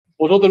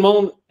Bonjour tout le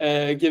monde,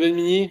 Kevin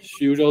Minier. Je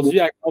suis aujourd'hui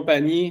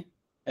accompagné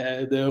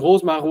de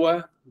Rose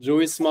Marois,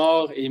 Joey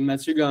Simard et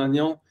Mathieu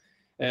Gagnon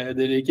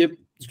de l'équipe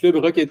du club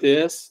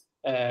RockETS.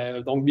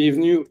 Donc,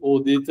 bienvenue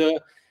au Data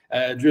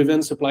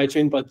Driven Supply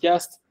Chain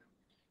Podcast.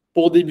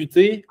 Pour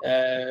débuter,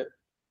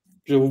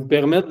 je vais vous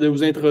permettre de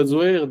vous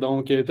introduire.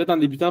 Donc, peut-être en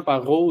débutant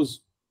par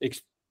Rose,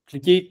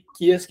 expliquer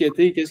qui est-ce que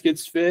tu es, qu'est-ce que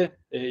tu fais,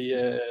 et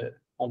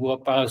on va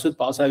par la suite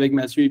passer avec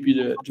Mathieu et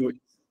puis Joey.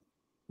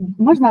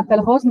 Moi, je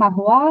m'appelle Rose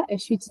Marois. Je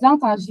suis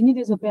étudiante en génie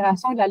des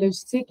opérations et de la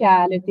logistique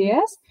à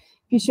l'ETS.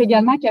 Puis, je suis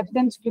également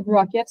capitaine du club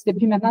RockETS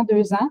depuis maintenant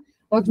 2 ans.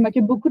 Donc, je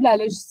m'occupe beaucoup de la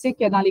logistique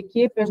dans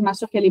l'équipe. Je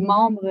m'assure que les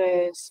membres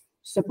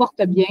se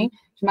portent bien.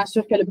 Je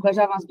m'assure que le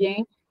projet avance bien.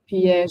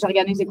 Puis,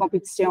 j'organise les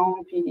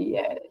compétitions puis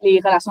les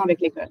relations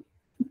avec l'école.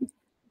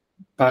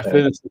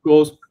 Parfait, c'est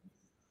cool.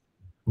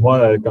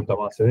 Moi, comme tu as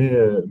mentionné,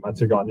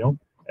 Mathieu Gagnon,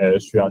 je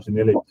suis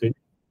ingénieur électrique.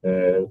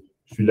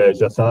 Je suis le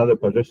gestionnaire de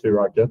projet chez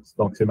RockETS.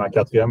 Donc, c'est ma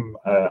 4e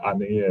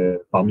année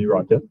parmi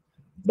RockETS.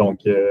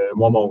 Donc,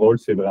 moi, mon rôle,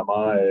 c'est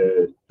vraiment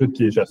tout ce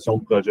qui est gestion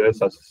de projet,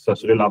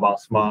 s'assurer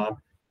l'avancement,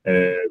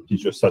 puis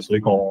juste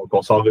s'assurer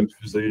qu'on sort une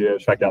fusée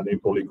chaque année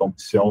pour les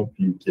compétitions,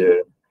 puis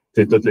que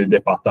tous les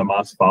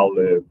départements se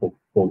parlent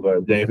pour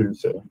bien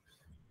réussir.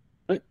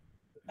 Oui.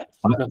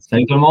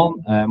 Salut tout le monde,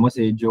 moi,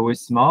 c'est Joey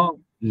Simard.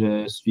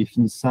 Je suis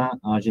finissant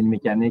en génie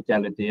mécanique à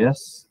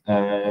l'ETS.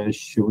 Je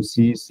suis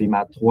aussi, c'est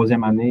ma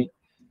 3e année.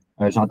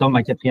 J'entame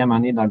ma 4e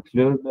année dans le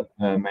club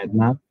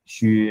maintenant.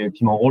 Puis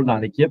mon rôle dans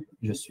l'équipe,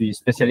 je suis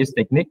spécialiste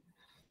technique,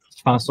 ce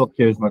qui fait en sorte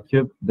que je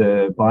m'occupe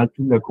de pas mal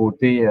tout le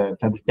côté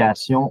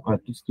fabrication,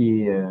 tout ce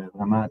qui est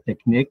vraiment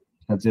technique,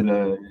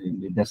 c'est-à-dire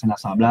les dessins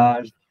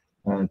d'assemblage,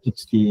 tout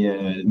ce qui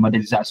est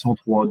modélisation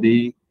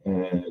 3D,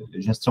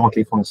 gestion avec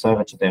les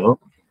fournisseurs, etc.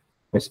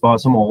 C'est pas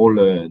ça mon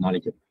rôle dans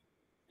l'équipe.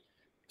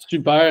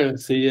 Super,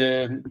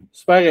 c'est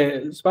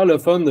super le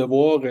fun de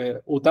voir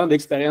autant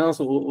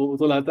d'expérience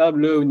autour de la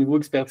table là, au niveau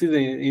expertise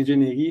et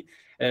ingénierie.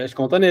 Je suis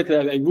content d'être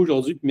avec vous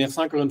aujourd'hui. Merci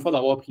encore une fois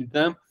d'avoir pris le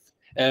temps.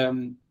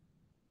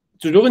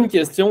 Toujours une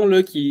question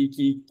là,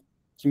 qui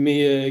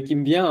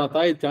me vient en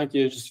tête quand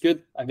je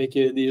discute avec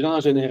des gens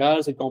en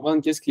général, c'est de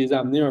comprendre qu'est-ce qui les a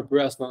amenés un peu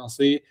à se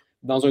lancer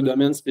dans un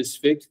domaine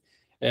spécifique.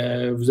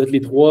 Vous êtes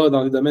les 3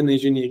 dans le domaine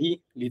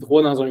d'ingénierie, les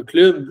 3 dans un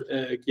club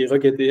qui est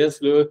RockETS.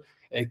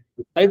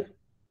 Peut-être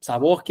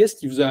savoir qu'est-ce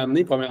qui vous a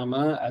amené,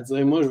 premièrement, à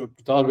dire, moi,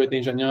 plus tard, je vais être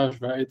ingénieur, je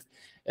vais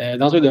être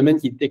dans un domaine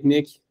qui est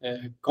technique,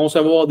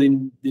 concevoir des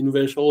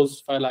nouvelles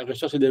choses, faire de la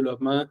recherche et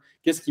développement.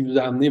 Qu'est-ce qui vous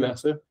a amené vers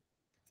ça?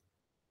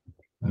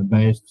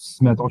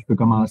 Si, mettons, je peux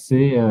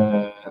commencer.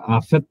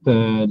 En fait,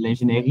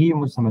 l'ingénierie,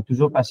 moi, ça m'a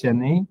toujours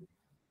passionné.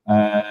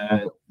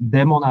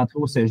 Dès mon entrée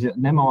au cégep,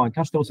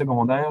 quand j'étais au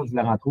secondaire, je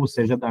voulais rentrer au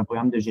cégep d'un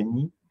programme de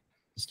génie.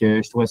 Parce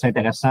que je trouvais ça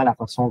intéressant, la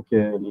façon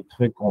que les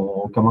trucs,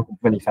 comment on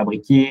pouvait les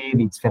fabriquer,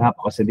 les différents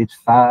procédés de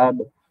fab,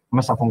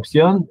 comment ça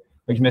fonctionne.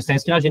 Donc, je me suis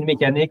inscrit en génie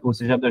mécanique au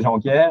cégep de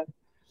Jonquière.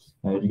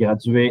 J'ai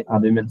gradué en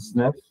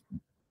 2019.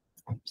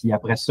 Puis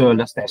après ça,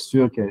 là, c'était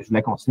sûr que je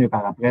voulais continuer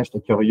par après.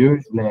 J'étais curieux.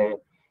 Je voulais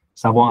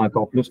savoir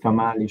encore plus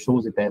comment les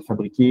choses étaient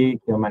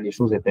fabriquées, comment les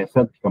choses étaient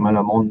faites, puis comment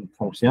le monde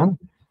fonctionne.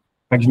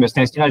 Fait que je me suis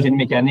inscrit en génie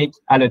mécanique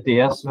à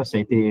l'ETS. Là, ça a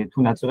été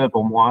tout naturel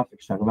pour moi. Fait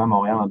que je suis arrivé à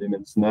Montréal en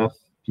 2019.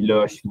 Puis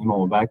là, je finis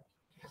mon bac.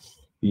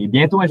 Puis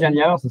bientôt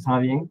ingénieur, ça s'en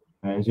vient.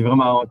 J'ai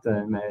vraiment hâte,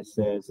 mais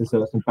c'est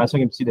ça. C'est une passion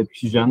qui me tient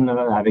depuis jeune,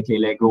 là, avec les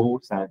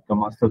Legos. Ça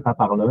commence tout le temps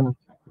par là.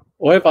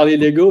 Oui, par les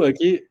Legos,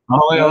 OK. Ah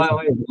oui,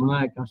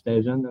 vraiment, quand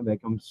j'étais jeune, là,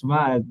 comme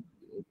souvent,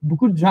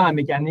 beaucoup de gens en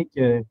mécanique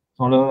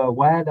sont là,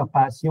 ouais, leur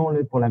passion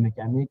là, pour la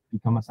mécanique, puis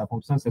comment ça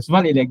fonctionne. C'est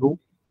souvent les Legos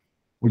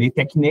ou les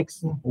Technics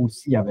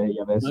aussi. Il y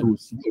avait ça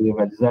aussi qui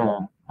rivalisait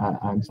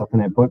à une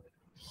certaine époque.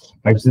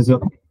 Fait que c'est ça.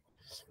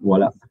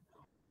 Voilà.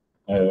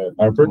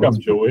 Un peu comme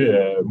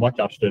Joey, moi,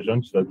 quand j'étais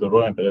jeune, j'étais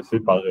toujours intéressé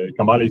par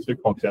comment les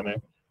trucs fonctionnaient.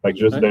 Fait que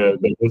juste de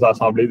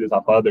désassembler des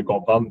affaires, de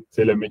comprendre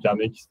le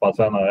mécanique qui se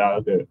passait en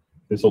arrière.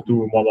 C'est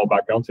surtout, moi, mon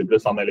background, c'est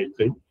plus en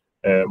électrique.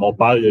 Mon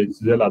père, il a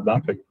étudié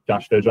là-dedans. Fait que quand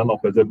j'étais jeune, on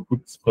faisait beaucoup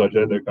de petits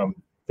projets de comme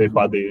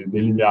faire des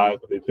lumières,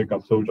 des trucs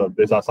comme ça, où je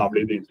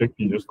désassembler des trucs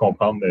puis juste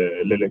comprendre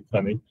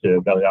l'électronique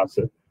derrière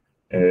ça.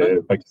 Fait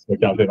que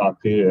quand j'ai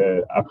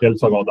rentré après le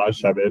secondaire, je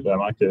savais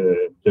vraiment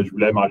que je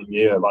voulais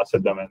m'aligner vers ce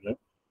domaine-là.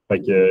 Fait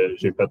que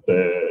j'ai fait,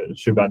 je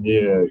suis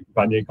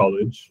Vanier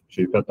College,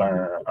 j'ai fait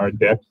un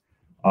DEC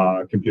en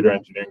Computer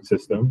Engineering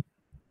System.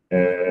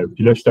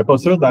 Puis là, je n'étais pas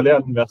sûr d'aller à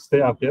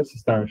l'université après, si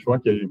c'était un choix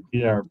que j'ai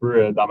pris un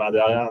peu dans ma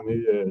dernière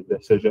année de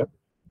cégep.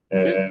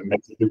 Mais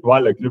j'ai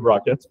découvert le club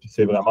RockETS, puis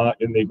c'est vraiment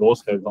une des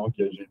grosses raisons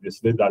que j'ai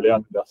décidé d'aller à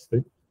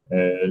l'université.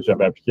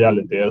 J'avais appliqué à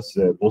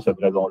l'ETS pour cette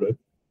raison-là.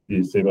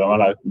 Et c'est vraiment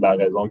la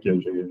raison que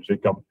j'ai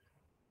comme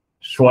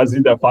choisi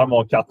de faire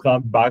mon 4 ans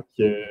de bac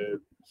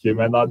qui est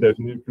maintenant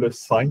devenu plus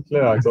 5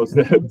 là, à cause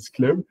du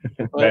club.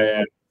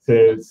 Mais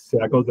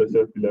c'est à cause de ça.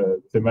 Puis là,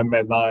 même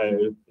maintenant,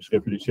 je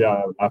réfléchis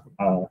à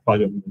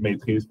faire une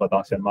maîtrise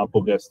potentiellement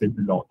pour rester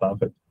plus longtemps.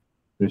 Fait,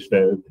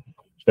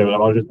 j'étais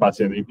vraiment juste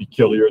passionné puis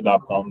curieux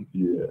d'apprendre.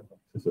 Puis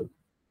c'est ça.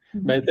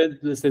 Ben,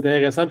 c'est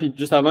intéressant. Puis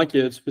juste avant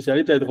que tu puisses y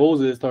aller, peut-être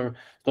Rose,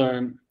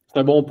 c'est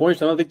un bon point.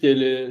 Justement, peut-être que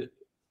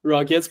le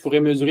RockETS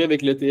pourrait mesurer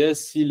avec l'ETS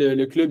si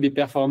le club est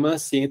performant,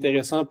 si c'est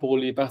intéressant pour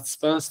les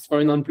participants. Si tu fais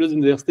un an de plus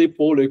d'université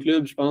pour le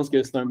club, je pense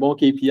que c'est un bon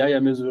KPI à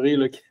mesurer,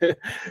 là, que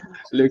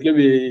le club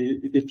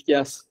est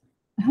efficace.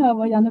 Ah,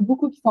 ouais, il y en a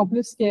beaucoup qui font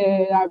plus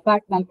qu'un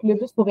bac dans le club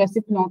juste pour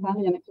rester plus longtemps.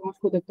 Il y en a qui vont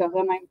jusqu'au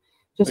doctorat même,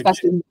 juste parce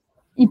qu'ils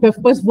ne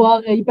peuvent pas se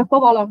voir, ils peuvent pas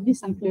voir leur vie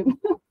sans le club.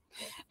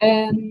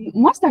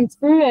 Moi, c'est un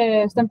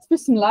petit peu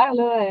similaire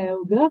là,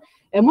 au gars.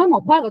 Moi,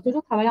 mon père a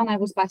toujours travaillé en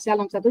aérospatiale,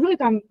 donc ça a toujours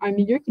été un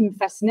milieu qui me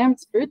fascinait un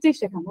petit peu. Tu sais,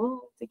 j'étais comme,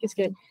 oh, tu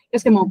sais,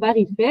 qu'est-ce que mon père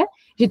il fait?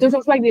 J'ai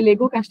toujours joué avec des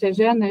Legos quand j'étais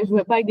jeune. Je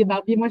jouais pas avec des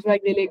Barbies, moi, je jouais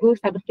avec des Legos, je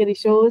fabriquais des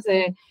choses.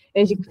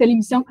 J'écoutais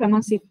l'émission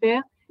Comment c'est fait.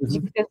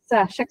 J'écoutais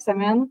ça à chaque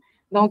semaine.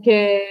 Donc,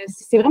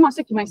 c'est vraiment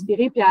ça qui m'a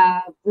inspirée puis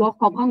à vouloir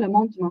comprendre le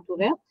monde qui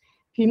m'entourait.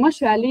 Puis moi, je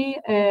suis allée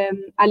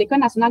à l'École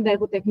nationale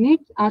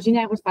d'aérotechnique en génie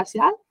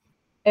aérospatial.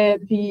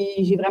 Puis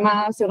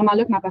c'est vraiment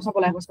là que ma passion pour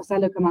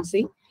l'aérospatiale a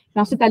commencé.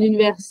 Puis ensuite, à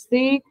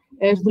l'université,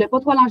 je voulais pas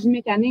trop aller en génie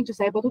mécanique, je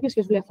savais pas trop ce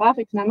que je voulais faire.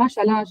 Fait que finalement, je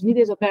suis allée en génie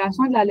des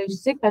opérations et de la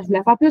logistique parce que je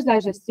voulais faire plus de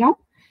la gestion.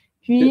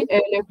 Puis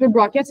le club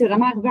RockETS, c'est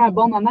vraiment arrivé à un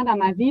bon moment dans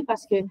ma vie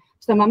parce que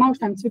c'est un moment où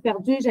j'étais un petit peu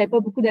perdue, j'avais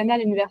pas beaucoup d'amis à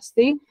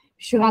l'université.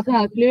 Puis je suis rentrée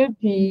dans le club,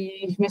 puis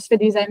je me suis fait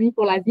des amis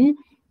pour la vie.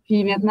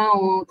 Puis maintenant,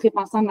 on tripe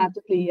ensemble à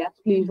tous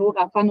les jours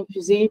à faire nos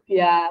fusées puis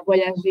à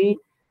voyager.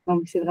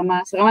 Donc, c'est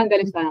vraiment une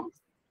belle expérience.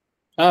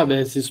 Ah,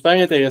 ben c'est super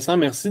intéressant.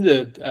 Merci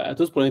à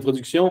tous pour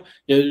l'introduction.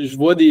 Je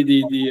vois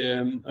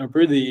un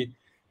peu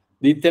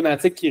des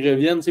thématiques qui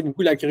reviennent, tu sais,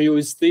 beaucoup la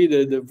curiosité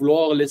de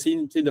vouloir laisser,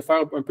 tu sais, de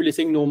faire un peu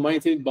l'essai de nos mains,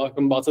 tu sais,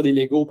 comme bâtir des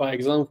Legos, par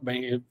exemple,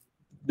 ben,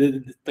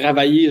 de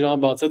travailler, genre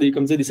bâtir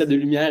comme des sets de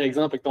lumière,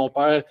 exemple, avec ton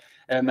père,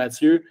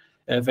 Mathieu.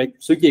 Fait que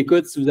ceux qui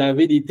écoutent, si vous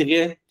avez des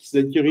traits, si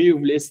vous êtes curieux, vous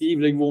voulez essayer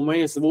avec vos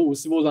mains, si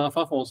vos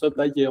enfants font ça,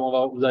 peut-être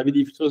que vous avez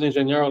des futurs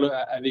ingénieurs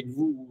là, avec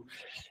vous.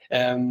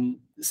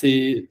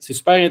 C'est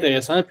super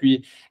intéressant.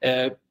 Puis,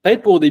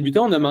 peut-être pour débuter,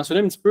 on a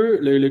mentionné un petit peu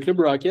le Club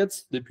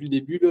RockETS depuis le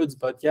début là, du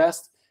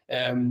podcast.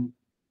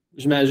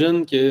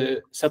 J'imagine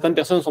que certaines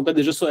personnes sont peut-être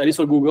déjà allées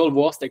sur Google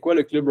voir c'était quoi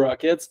le Club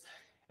RockETS.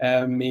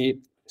 Mais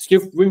est-ce que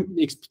vous pouvez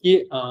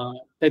m'expliquer en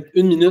peut-être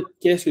une minute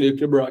qu'est-ce que le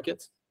Club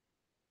RockETS?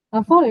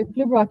 En fait, le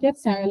Club RockETS,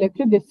 c'est le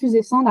club de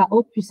fusées-sondes à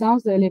haute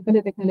puissance de l'École de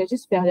technologie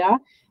supérieure.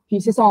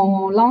 Puis c'est ça,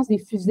 on lance des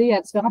fusées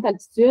à différentes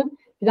altitudes.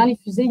 Puis dans les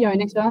fusées, il y a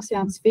une expérience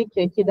scientifique qui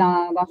est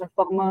dans un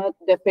format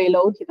de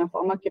payload, qui est un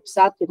format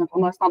CubeSat, qui est un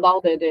format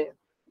standard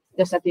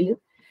de satellite.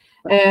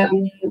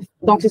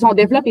 Donc, c'est ça, on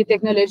développe les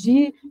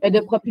technologies de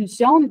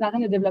propulsion. On est en train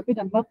de développer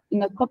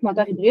notre propre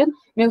moteur hybride,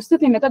 mais aussi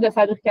toutes les méthodes de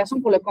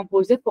fabrication pour le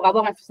composite pour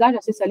avoir un fuselage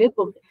assez solide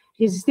pour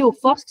résister aux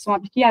forces qui sont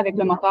appliquées avec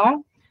le moteur.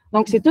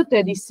 Donc, c'est toutes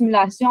des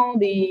simulations,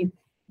 des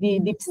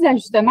petits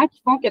ajustements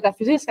qui font que ta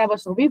fusée, est-ce qu'elle va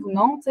survivre ou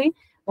non, tu sais.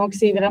 Donc,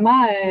 c'est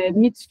vraiment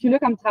méticuleux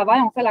comme travail.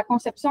 On fait la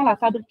conception, la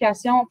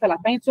fabrication, on fait la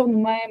peinture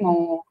nous-mêmes,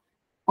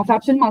 on fait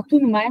absolument tout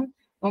nous-mêmes.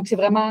 Donc, c'est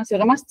vraiment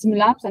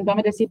stimulant, puis ça nous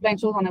permet d'essayer plein de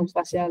choses en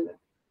aérospatiale.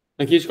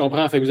 OK, je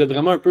comprends. Fait que vous êtes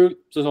vraiment un peu,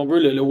 si on veut,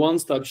 le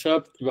one-stop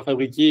shop qui va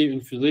fabriquer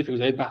une fusée. Fait que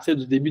vous allez partir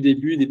du début,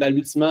 des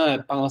balbutiements à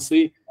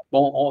penser,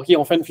 bon, OK,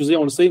 on fait une fusée,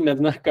 on le sait,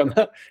 maintenant,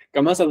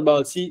 comment ça se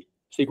bâtit?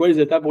 C'est quoi les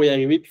étapes pour y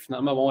arriver? Puis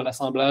finalement, bon,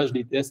 l'assemblage,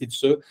 des tests et tout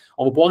ça.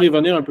 On va pouvoir y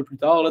revenir un peu plus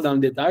tard là, dans le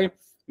détail.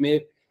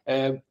 Mais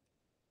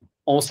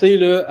on sait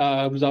là,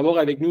 à vous avoir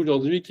avec nous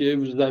aujourd'hui que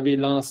vous avez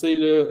lancé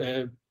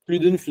là, plus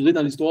d'une fusée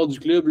dans l'histoire du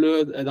club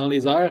là, dans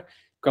les airs.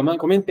 Combien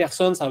de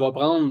personnes ça va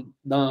prendre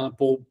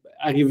pour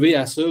arriver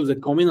à ça? Vous êtes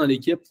combien dans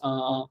l'équipe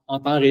en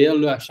temps réel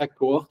là, à chaque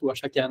cohorte ou à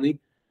chaque année?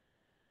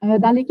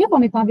 Dans l'équipe,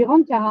 on est environ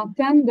une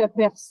quarantaine de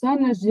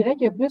personnes. Je dirais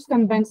qu'il y a plus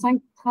comme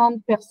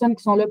 25-30 personnes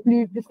qui sont là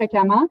plus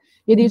fréquemment.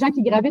 Il y a des gens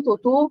qui gravitent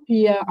autour,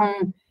 puis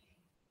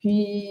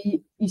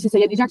c'est ça,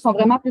 il y a des gens qui sont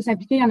vraiment plus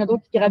impliqués, il y en a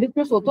d'autres qui gravitent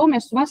plus autour, mais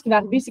souvent, ce qui va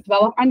arriver, c'est qu'il va y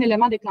avoir un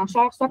élément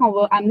déclencheur, soit qu'on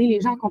va amener les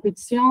gens en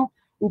compétition,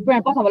 ou peu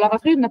importe, on va leur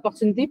offrir une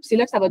opportunité, puis c'est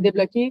là que ça va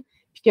débloquer,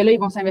 puis que là, ils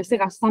vont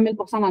s'investir à 100 000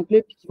 % dans le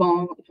club, puis qu'ils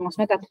vont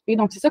se mettre à triper.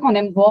 Donc, c'est ça qu'on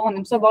aime voir. On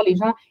aime ça voir les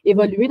gens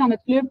évoluer dans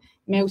notre club,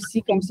 mais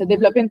aussi comme se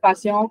développer une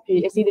passion, puis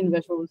essayer des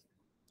nouvelles choses.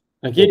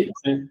 OK.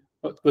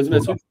 Vas-y,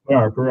 Mathieu.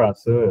 Un peu à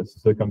ça. C'est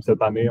ça, comme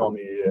cette année,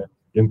 il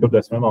y a une couple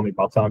de semaines, on est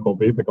parti en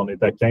compé, fait qu'on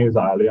était 15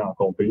 à aller en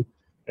compé.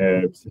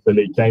 C'est ça,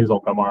 les 15 ont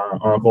comme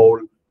un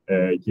rôle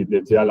qui est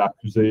dédié à la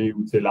fusée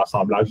ou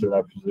l'assemblage de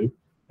la fusée.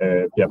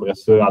 Puis après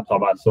ça, à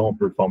travers ça, on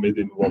peut former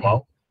des nouveaux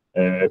membres.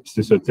 Puis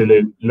c'est ça,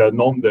 le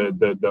nombre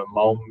de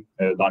membres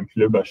dans le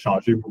club a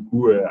changé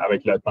beaucoup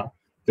avec le temps.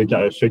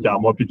 Je sais qu'à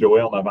moi puis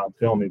Joey, on avait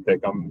entré, on était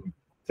comme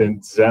une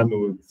dizaine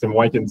ou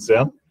moins qu'une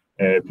dizaine.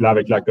 Puis là,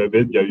 avec la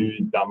COVID, il y a eu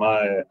évidemment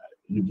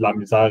de la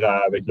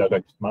misère avec le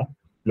recrutement.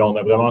 Puis là, on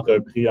a vraiment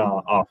repris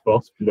en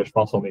force. Puis là, je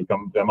pense qu'on est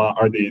comme vraiment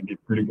un des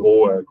plus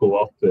gros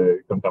cohortes,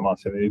 comme tu as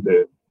mentionné,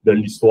 de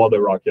l'histoire de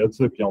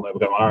RockETS. Puis on a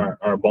vraiment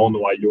un bon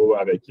noyau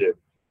avec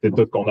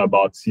tout qu'on a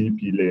bâti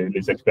puis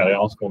les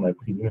expériences qu'on a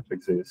prises. Fait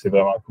que c'est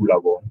vraiment cool à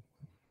voir.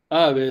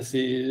 Ah, ben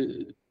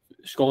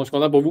je suis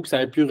content pour vous que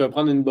ça ait pu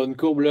reprendre une bonne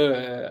courbe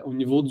là, au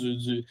niveau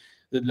de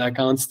la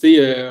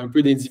quantité un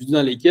peu d'individus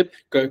dans l'équipe.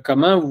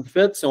 Comment vous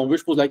faites, si on veut,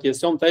 je pose la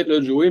question peut-être,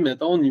 là, Joey,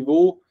 mettons, au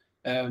niveau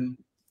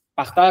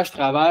partage,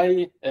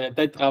 travail,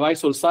 peut-être travail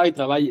sur le site,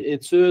 travail,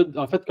 études.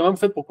 En fait, comment vous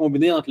faites pour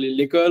combiner entre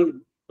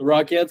l'école,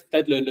 RockETS,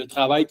 peut-être le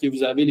travail que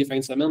vous avez les fins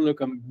de semaine, là,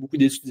 comme beaucoup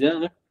d'étudiants?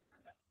 Là?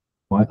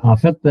 Ouais, en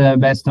fait,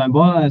 ben, c'est une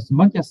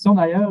bonne question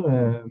d'ailleurs.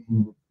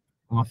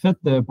 En fait,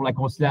 pour la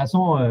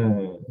conciliation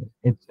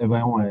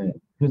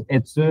plus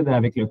études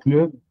avec le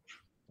club,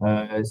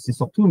 c'est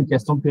surtout une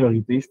question de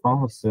priorité, je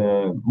pense.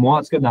 Moi,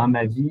 en tout cas, dans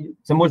ma vie, tu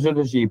sais, moi,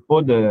 j'ai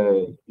pas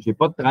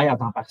de travail à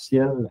temps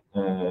partiel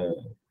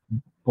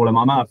pour le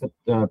moment, en fait,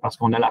 parce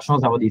qu'on a la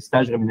chance d'avoir des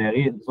stages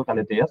rémunérés, nous autres, à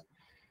l'ETS.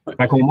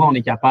 Fait qu'au moins, on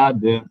est capable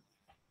de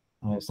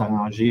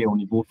s'arranger au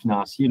niveau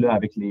financier là,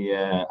 avec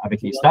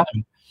les stages.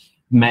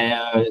 Mais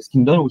ce qui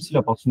nous donne aussi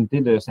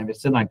l'opportunité de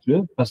s'investir dans le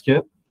club, parce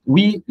que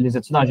oui, les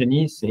études en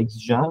génie, c'est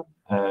exigeant.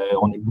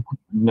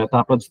 Notre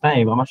emploi du temps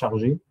est vraiment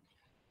chargé.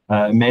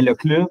 Mais le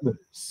club,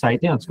 ça a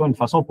été en tout cas une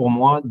façon pour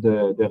moi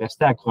de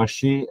rester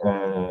accroché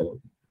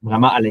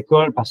vraiment à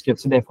l'école, parce que tu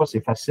sais, des fois,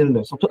 c'est facile,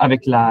 surtout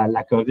avec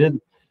la COVID.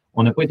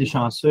 On n'a pas été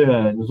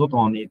chanceux. Nous autres,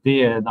 on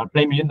était dans le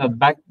plein milieu de notre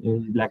bac.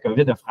 La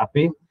COVID a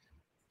frappé.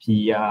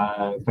 Puis,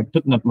 fait que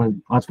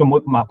en tout cas,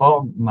 moi, pour ma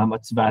part, ma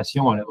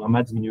motivation, elle a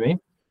vraiment diminué.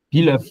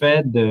 Puis, le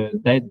fait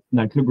d'être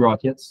dans le club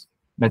RockETS,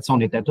 ben, tu sais, on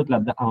était tous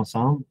là-dedans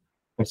ensemble.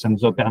 Fait que ça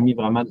nous a permis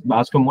vraiment, ben,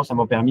 en tout cas, moi, ça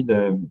m'a permis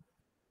de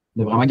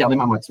vraiment garder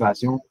ma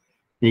motivation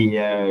et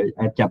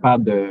être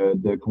capable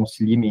de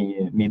concilier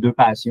mes deux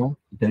passions,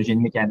 le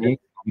génie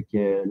mécanique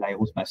avec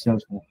l'aérospatiale,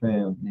 ce qu'on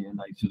fait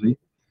dans les fusées.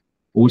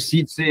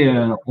 Aussi, tu sais,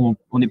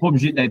 on n'est pas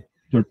obligé d'être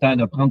tout le temps,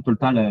 de prendre tout le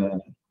temps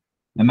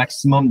le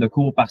maximum de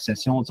cours par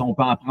session. Tu sais, on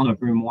peut en prendre un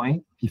peu moins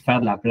puis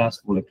faire de la place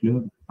pour le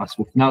club. Parce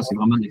qu'au final, c'est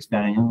vraiment une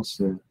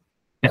expérience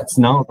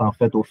pertinente, en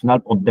fait, au final,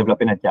 pour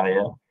développer notre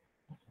carrière.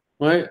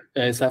 Oui,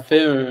 ça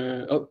fait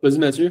un. Oh, vas-y,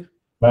 Mathieu.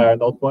 Ben,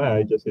 un autre point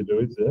avec ce que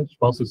Joey disait, je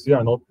pense aussi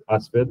un autre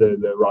aspect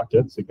de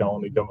Rocket, c'est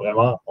qu'on est comme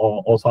vraiment,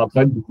 on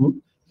s'entraide beaucoup.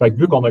 Fait que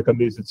vu qu'on a comme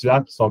des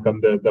étudiants qui sont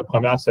comme de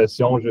première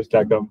session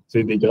jusqu'à comme, tu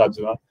sais, des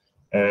graduants,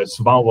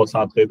 souvent on va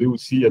s'entraider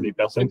aussi. Il y a des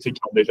personnes, tu sais,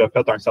 qui ont déjà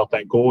fait un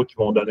certain cours, qui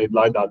vont donner de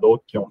l'aide à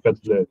d'autres qui ont fait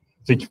tu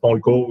sais, qui font le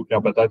cours ou qui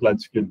ont peut-être la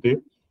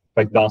difficulté.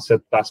 Fait que dans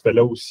cet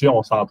aspect-là aussi,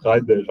 on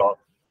s'entraide de genre,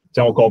 tu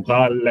sais, on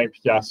comprend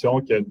l'implication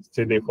que, tu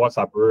sais, des fois,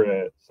 ça peut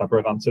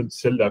rendre ça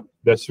difficile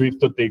de suivre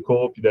tous tes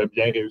cours, puis de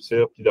bien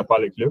réussir, puis de faire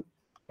les clubs.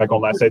 Fait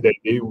qu'on essaie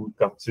d'aider, ou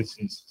comme, tu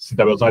sais, si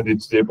tu as besoin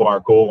d'étudier pour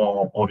un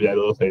cours, on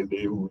viendra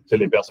t'aider, ou, tu sais,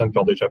 les personnes qui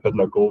ont déjà fait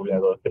le cours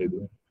viendront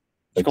t'aider.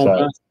 Fait que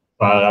ça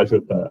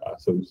rajoute à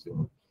ça aussi.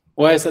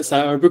 Oui,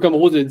 ça, un peu comme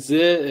Rose le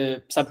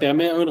disait, ça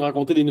permet, de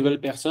rencontrer des nouvelles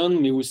personnes,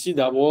 mais aussi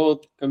d'avoir,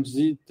 comme tu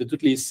dis, de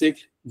tous les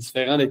cycles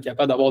différents, d'être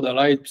capable d'avoir de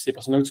l'aide, puis ces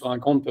personnes-là que tu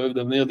rencontres peuvent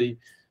devenir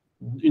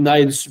une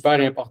aide super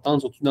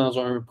importante, surtout dans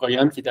un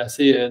programme qui est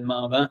assez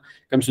demandant,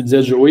 comme tu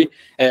disais, Joey.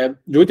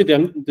 Joey, tu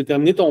as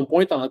terminé ton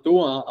point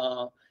tantôt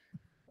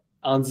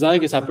en disant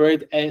que ça peut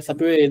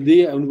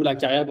aider au niveau de la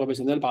carrière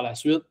professionnelle par la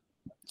suite.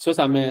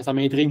 Ça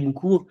m'intrigue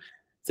beaucoup.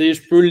 Tu sais,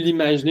 je peux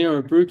l'imaginer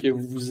un peu que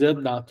vous êtes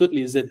dans toutes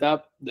les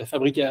étapes de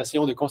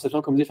fabrication, de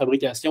conception, comme dit,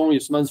 fabrication. Il y a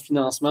souvent du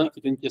financement qui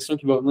est une question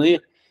qui va venir,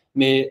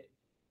 mais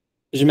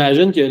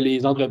j'imagine que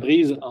les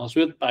entreprises,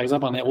 ensuite, par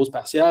exemple en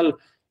aérospatiale,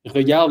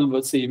 regardent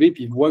votre CV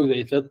puis voient que vous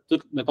avez fait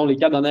mettons, les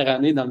 4 dernières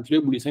années dans le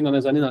club ou les 5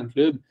 dernières années dans le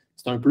club.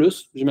 C'est un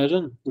plus,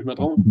 j'imagine, ou je me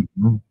trompe?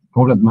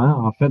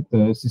 Complètement. En fait,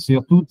 c'est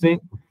surtout, tu sais,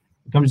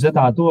 comme je disais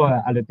tantôt,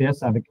 à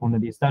l'ETS, on a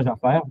des stages à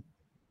faire.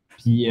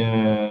 Puis,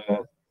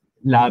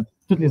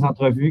 toutes les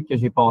entrevues que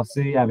j'ai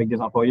passées avec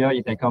des employeurs, ils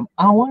étaient comme «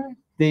 Ah ouais,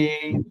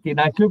 t'es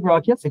dans le club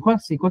Rocket, c'est quoi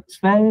que tu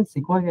fais?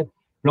 C'est quoi? »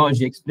 Là,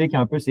 j'explique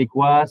un peu c'est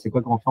quoi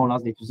qu'on fait, on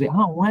lance des fusées. «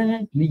 Ah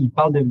ouais! » Puis ils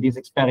parlent des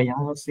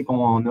expériences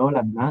qu'on a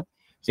là-dedans.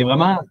 C'est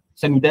vraiment,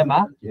 ça nous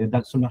démarque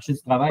sur le marché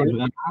du travail,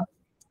 vraiment,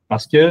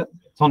 parce que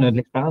on a de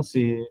l'expérience,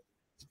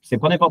 c'est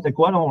pas n'importe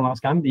quoi, là, on lance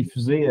quand même des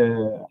fusées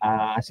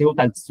à assez haute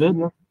altitude.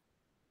 Là.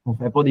 On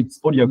fait pas des petits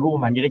pots de yoga,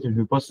 malgré que je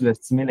veux pas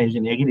sous-estimer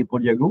l'ingénierie des pots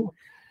de yoga.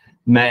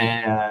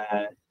 Mais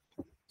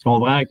tu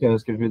comprends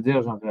ce que je veux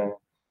dire? Genre,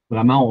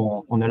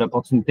 vraiment, on a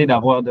l'opportunité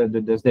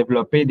de se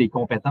développer des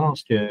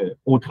compétences que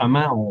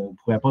autrement, on ne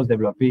pourrait pas se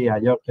développer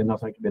ailleurs que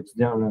dans un club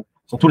étudiant. Là.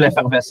 Surtout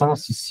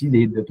l'effervescence ici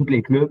de tous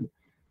les clubs.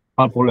 Je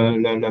parle pour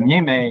le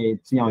mien, mais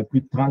il y a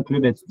plus de 30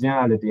 clubs étudiants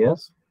à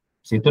l'ETS.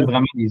 C'est tout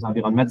vraiment des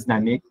environnements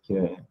dynamiques.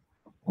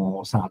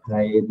 On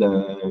s'entraide.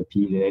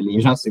 Puis les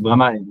gens, c'est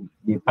vraiment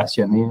des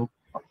passionnés.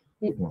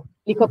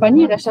 Les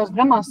compagnies recherchent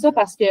vraiment ça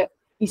parce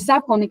qu'ils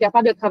savent qu'on est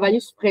capable de travailler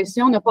sous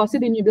pression. On a passé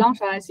des nuits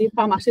blanches à essayer de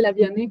faire marcher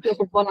l'avionique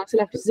pour pouvoir lancer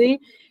la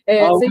fusée.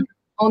 Oui.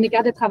 On est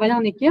capable de travailler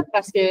en équipe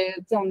parce que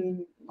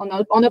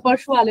on n'a pas le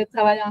choix de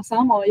travailler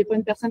ensemble. Il n'y a pas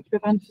une personne qui peut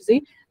faire une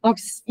fusée. Donc,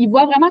 ils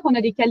voient vraiment qu'on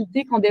a des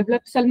qualités qu'on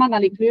développe seulement dans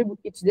les clubs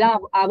étudiants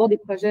à avoir des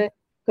projets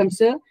comme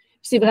ça.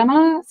 C'est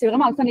vraiment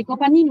le fun. Les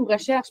compagnies nous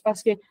recherchent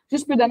parce que,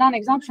 juste pour donner un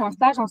exemple, je suis en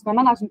stage en ce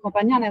moment dans une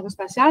compagnie en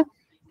aérospatiale.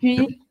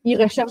 Puis, ils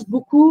recherchent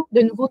beaucoup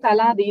de nouveaux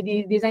talents.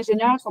 Des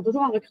ingénieurs sont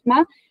toujours en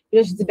recrutement. Et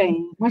là, je dis,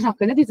 moi, j'en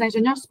connais des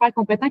ingénieurs super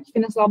compétents qui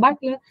finissent leur bac.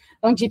 Là.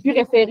 Donc, j'ai pu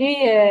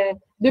référer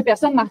 2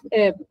 personnes.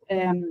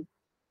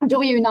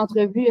 Joey a eu une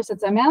entrevue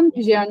cette semaine.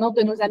 Puis, j'ai un autre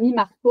de nos amis,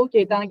 Marco, qui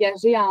a été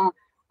engagé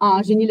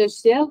en génie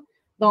logiciel.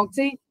 Donc,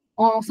 tu sais,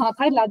 on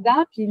s'entraide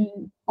là-dedans, puis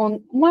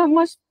moi,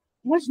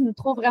 je nous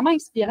trouve vraiment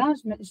inspirants.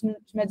 Je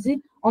me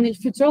dis, on est le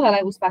futur de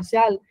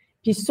l'aérospatiale,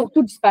 puis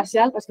surtout du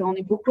spatial, parce qu'on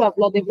est beaucoup à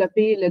vouloir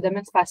développer le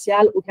domaine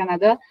spatial au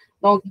Canada.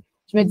 Donc,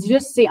 je me dis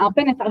juste, c'est en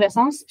pleine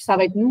effervescence, puis ça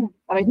va être nous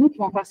qui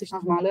vont faire ces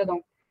changements-là.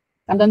 Donc,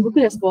 ça me donne beaucoup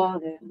d'espoir,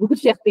 beaucoup de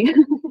fierté.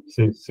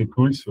 C'est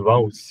cool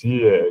souvent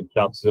aussi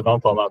quand tu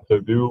rentres en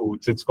entrevue ou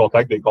tu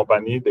contactes des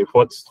compagnies, des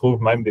fois tu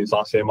trouves même des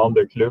anciens membres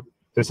de club.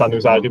 Ça nous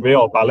est arrivé,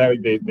 on parlait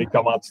avec des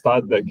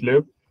commanditaires de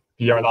club,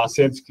 puis il y a un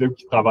ancien du club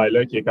qui travaille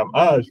là qui est comme «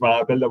 Ah, je me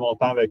rappelle de mon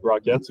temps avec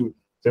RockETS » ou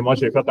moi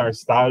j'ai fait un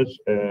stage,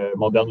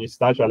 mon dernier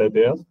stage à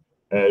l'ETS,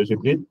 j'ai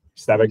pris, puis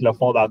c'était avec le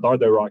fondateur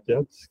de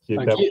RockETS qui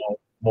était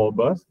mon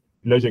boss.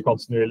 Puis là, j'ai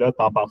continué là,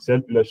 temps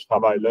partiel, puis là, je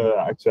travaille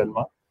là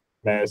actuellement.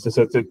 Mais c'est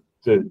ça,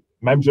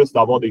 même juste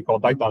d'avoir des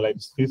contacts dans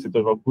l'industrie, c'est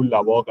toujours cool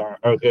d'avoir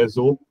un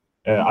réseau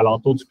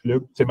alentour du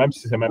club. Même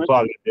si c'est même pas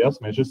à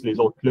l'ETS, mais juste les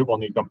autres clubs, on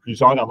est comme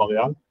plusieurs à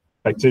Montréal.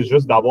 Fait que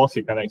juste d'avoir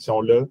ces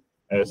connexions-là,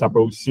 ça peut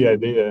aussi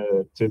aider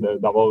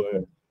d'avoir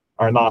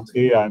une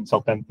entrée à une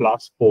certaine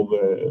place pour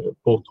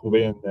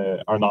trouver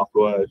un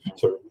emploi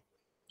futur.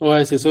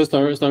 Oui, c'est ça.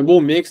 C'est un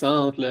beau mix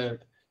entre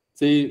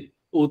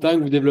autant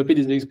que vous développez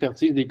des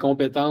expertises, des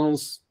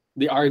compétences,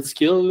 des hard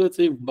skills, là,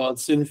 vous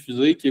bâtissez une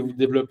fusée, que vous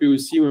développez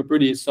aussi un peu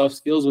des soft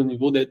skills au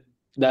niveau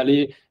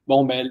d'aller,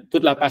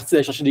 toute la partie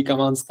d'aller chercher des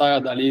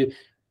commanditaires, d'aller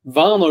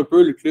vendre un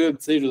peu le club,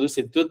 je veux dire,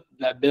 c'est toute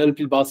la belle,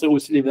 puis le bâtir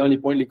aussi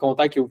les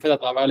contacts que vous faites à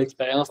travers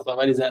l'expérience, à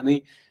travers les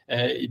années,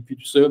 et puis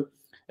tout ça.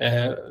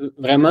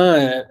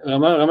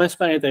 Vraiment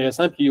super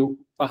intéressant. Puis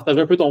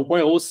partager un peu ton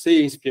point, Rose,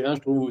 c'est inspirant,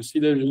 je trouve aussi.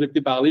 Là, je l'ai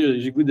écouté parler,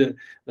 j'ai le goût de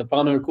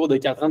prendre un cours de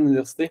 4 ans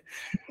d'université,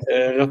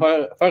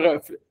 faire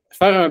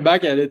un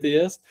bac à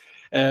l'ETS.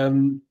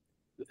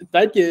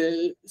 Peut-être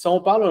que si on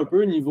parle un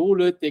peu au niveau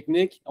là,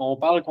 technique, on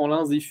parle qu'on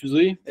lance des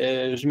fusées.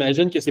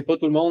 J'imagine que c'est pas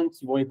tout le monde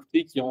qui vont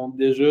écouter qui ont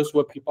déjà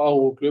soit pris part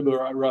au club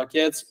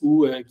RockETS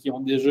ou qui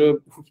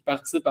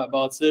participent à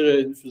bâtir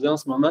une fusée en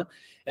ce moment.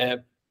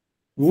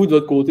 Vous, de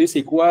votre côté,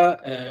 c'est quoi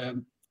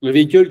le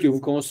véhicule que vous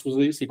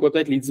construisez? C'est quoi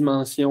peut-être les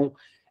dimensions?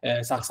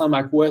 Ça ressemble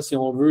à quoi, si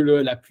on veut,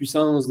 là, la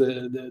puissance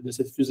de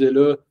cette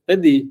fusée-là?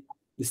 Peut-être des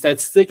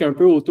statistiques un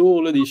peu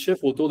autour, là, des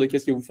chiffres autour de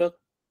qu'est-ce que vous faites?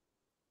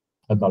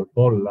 Dans le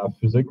fond, la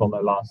fusée qu'on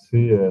a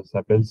lancée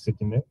s'appelle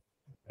Sikinet.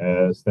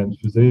 C'était une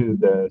fusée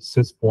de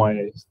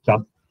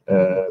 6,4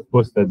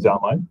 pouces de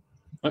diamètre.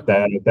 Ouais.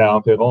 Elle était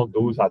environ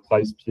 12 à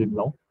 13 pieds de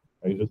long,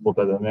 juste pour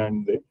te donner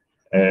une idée.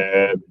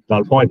 Dans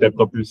le fond, elle était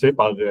propulsée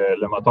par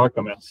le moteur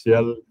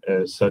commercial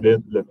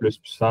solide le plus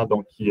puissant,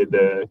 donc qui est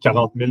de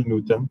 40 000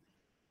 newtons.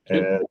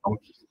 Donc,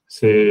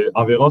 c'est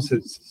environ,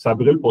 ça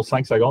brûle pour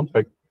 5 secondes,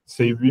 fait que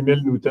c'est 8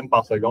 000 newtons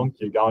par seconde,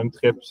 qui est quand même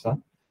très puissant.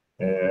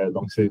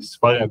 Donc, c'est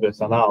super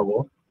impressionnant à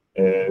voir.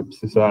 Puis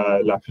c'est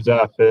ça, la fusée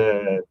a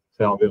fait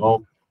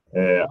environ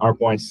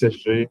 1,6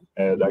 G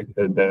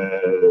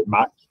de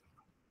Mach.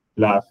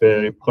 Là, elle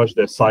fait proche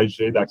de 16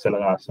 G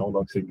d'accélération.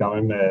 Donc, c'est quand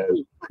même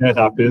très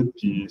rapide.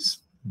 Puis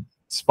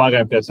super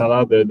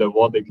impressionnant de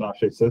voir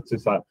déclencher ça.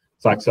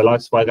 Ça accélère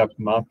super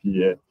rapidement.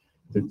 Puis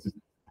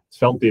tu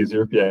fermes tes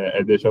yeux, puis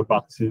elle est déjà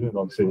partie. Là,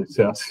 donc,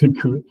 c'est assez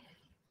cool.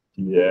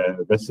 Puis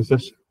c'est ça.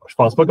 Je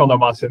pense pas qu'on a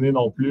mentionné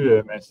non plus,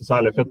 mais c'est ça,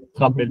 elle a fait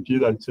 30 000 pieds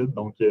d'altitude.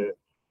 Donc,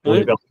 pour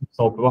les personnes qui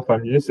sont pas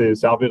familiers,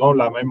 c'est environ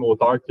la même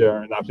hauteur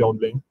qu'un avion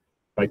de ligne.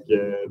 Fait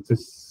que,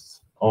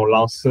 on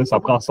lance ça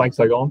prend 5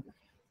 secondes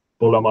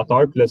pour le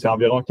moteur, puis là, c'est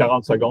environ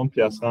 40 secondes,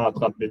 puis elle se rend à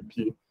 30 000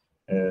 pieds.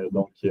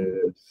 Donc,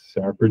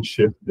 c'est un peu le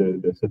chiffre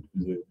de cette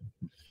fusée.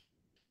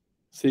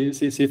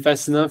 C'est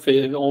fascinant.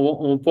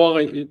 On part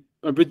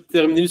un peu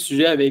terminer le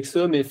sujet avec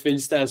ça, mais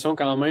félicitations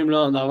quand même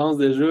là, en avance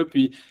déjà.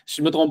 Puis, si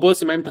je ne me trompe pas,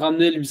 c'est même 30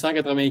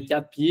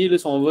 884 pieds, là,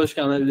 si on va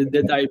jusqu'en le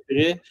détail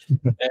près.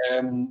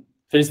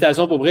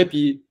 Félicitations pour vrai.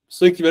 Puis,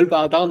 ceux qui ne veulent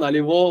pas entendre, allez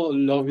voir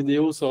leurs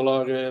vidéos sur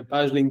leur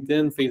page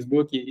LinkedIn,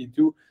 Facebook et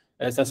tout.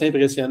 C'est assez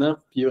impressionnant.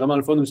 Puis, vraiment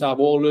le fun de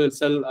savoir, là,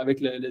 celle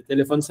avec le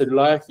téléphone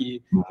cellulaire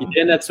qui est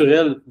très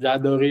naturel. J'ai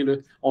adoré. Là.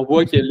 On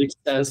voit que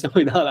l'excitation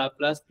est dans la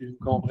place, puis je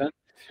vous comprends.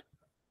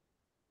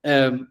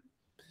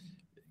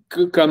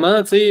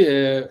 Comment, tu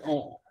sais,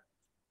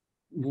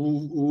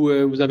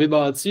 vous avez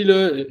bâti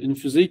là, une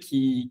fusée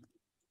qui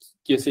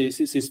a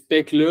ces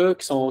specs-là,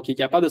 qui est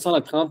capable de descendre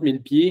à 30 000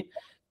 pieds.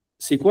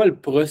 C'est quoi le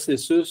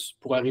processus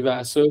pour arriver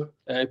à ça?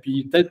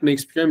 Puis peut-être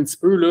m'expliquer un petit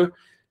peu, là.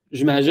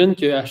 J'imagine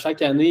qu'à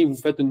chaque année, vous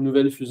faites une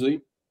nouvelle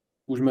fusée,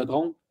 ou je me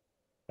trompe?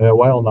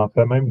 Oui, on en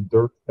fait même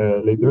 2.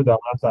 Les 2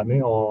 dernières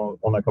années,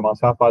 on a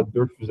commencé à faire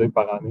 2 fusées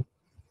par année.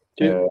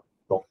 Okay.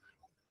 Donc,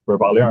 je peux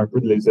parler un peu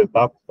de les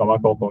étapes, comment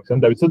on fonctionne.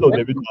 D'habitude, au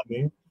début de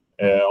l'année,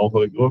 on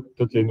regroupe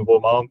tous les nouveaux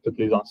membres, tous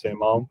les anciens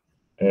membres,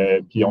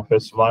 puis on fait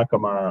souvent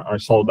comme un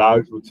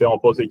sondage où on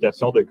pose des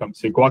questions de comme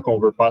c'est quoi qu'on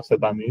veut faire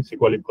cette année, c'est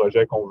quoi les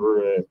projets qu'on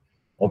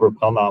veut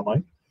prendre en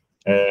main.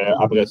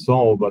 Après ça,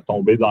 on va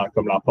tomber dans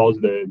comme la phase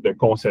de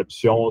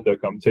conception, de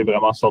comme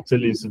vraiment sortir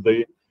les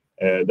idées,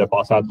 de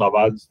passer à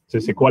travers.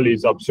 C'est quoi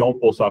les options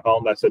pour se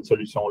rendre à cette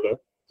solution-là?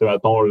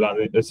 Mettons,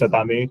 cette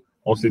année,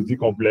 on s'est dit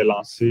qu'on voulait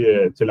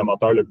lancer le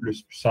moteur le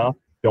plus puissant,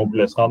 puis on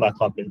voulait se rendre à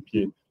 30 000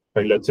 pieds.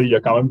 Fait que là, tu sais, il y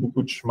a quand même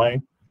beaucoup de chemin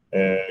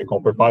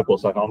qu'on peut faire pour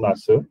se rendre à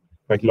ça.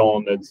 Fait que là,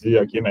 on a dit,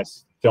 OK, mais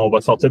on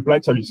va sortir plein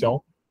de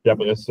solutions. Puis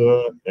après ça,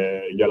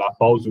 il y a la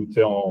phase où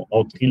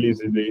on trie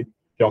les idées,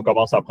 puis on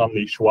commence à prendre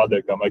les choix de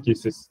comme, OK,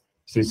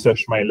 c'est ce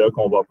chemin-là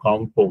qu'on va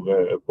prendre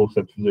pour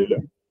cette fusée-là.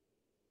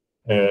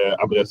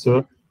 Après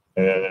ça,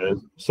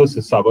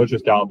 ça va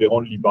jusqu'à environ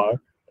l'hiver,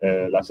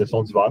 la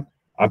session d'hiver.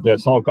 Après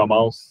ça, on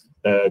commence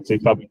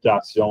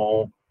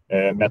fabrication,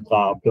 mettre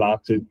en plan,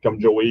 comme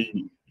Joey,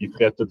 il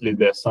ferait tous les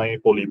dessins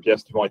pour les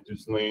pièces qui vont être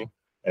usinées,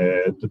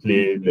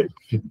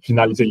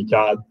 finaliser le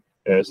cadre,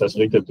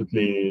 s'assurer que toutes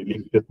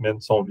les fitments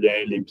sont bien,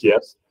 les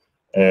pièces.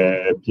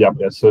 Puis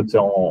après ça,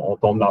 on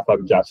tombe dans la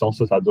fabrication.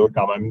 Ça dure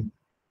quand même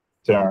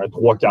un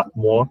 3-4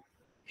 mois,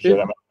 je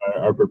dirais même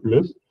un peu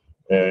plus.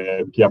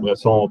 Puis après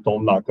ça, on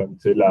tombe dans comme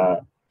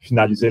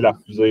finaliser la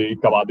fusée,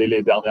 commander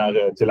les dernières,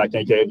 la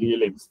quincaillerie,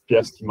 les petites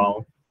pièces qui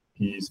manquent,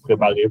 puis se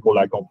préparer pour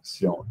la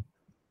compétition.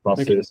 Je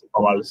pense que c'est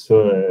pas mal ça,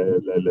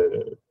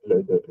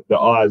 de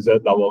A à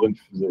Z, d'avoir une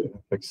fusée.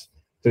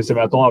 C'est,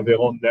 mettons,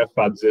 environ 9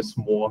 à 10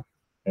 mois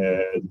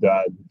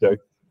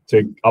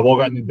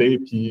avoir une idée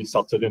puis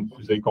sortir une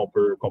fusée qu'on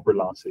peut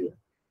lancer.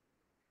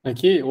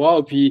 OK,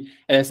 wow. Puis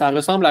ça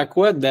ressemble à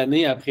quoi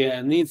d'année après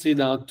année,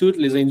 dans toutes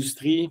les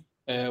industries,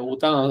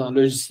 autant en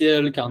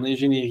logiciel qu'en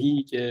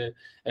ingénierie,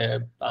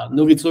 qu'en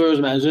nourriture,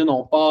 j'imagine,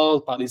 on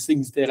passe par des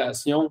cycles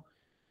d'itération.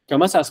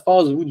 Comment ça se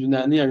passe, vous, d'une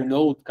année à une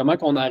autre? Comment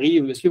qu'on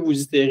arrive? Est-ce que vous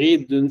itérez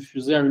d'une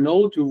fusée à une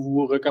autre ou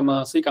vous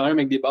recommencez quand même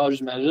avec des bases,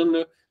 j'imagine,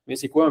 là? Mais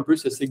c'est quoi un peu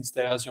ce cycle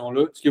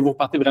d'itération-là? Est-ce que vous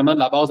repartez vraiment de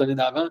la base l'année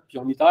d'avant, puis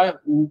on itère,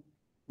 ou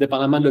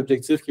dépendamment de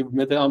l'objectif que vous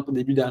mettez en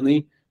début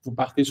d'année, vous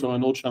partez sur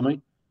un autre chemin?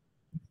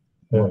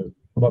 Ben,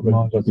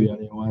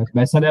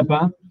 ça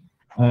dépend.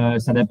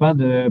 Ça dépend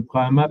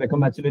probablement, comme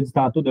Mathieu l'a dit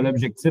tantôt, de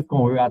l'objectif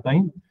qu'on veut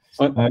atteindre.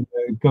 Ouais.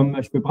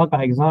 Comme je peux prendre,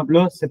 par exemple,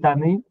 là, cette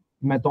année,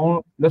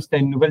 mettons, là, c'était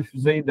une nouvelle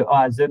fusée de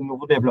A à Z,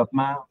 nouveau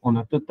développement. On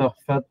a tout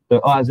refait de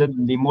A à Z,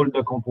 les moules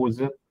de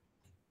composite.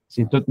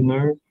 C'est tout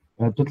neuf.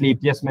 Toutes les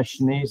pièces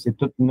machinées, c'est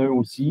tout neuf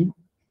aussi.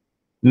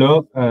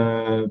 Là,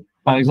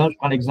 par exemple, je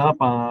prends l'exemple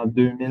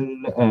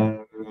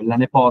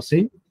l'année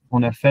passée,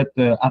 on a fait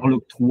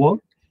Arlook 3,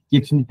 qui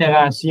est une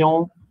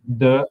itération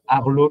de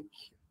Arlook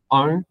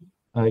 1,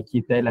 qui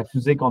était la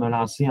fusée qu'on a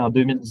lancée en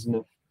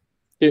 2019.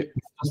 Okay.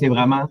 C'est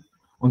vraiment,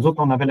 nous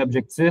autres, on avait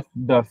l'objectif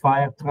de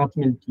faire 30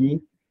 000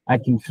 pieds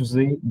avec une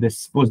fusée de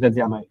 6 pouces de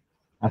diamètre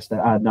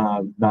dans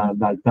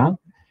le temps.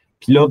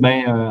 Puis là,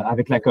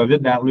 avec la COVID,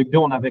 Arlook 2,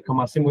 on avait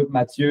commencé, moi et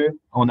Mathieu,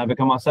 on avait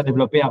commencé à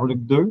développer Arlook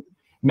 2,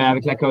 mais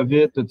avec la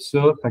COVID, tout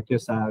ça, fait que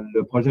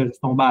le projet est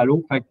juste tombé à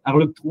l'eau. Fait que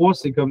Arlook 3,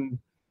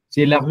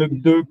 c'est l'Arlook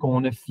 2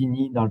 qu'on a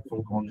fini, dans le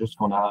fond,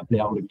 qu'on a appelé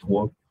Arlook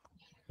 3.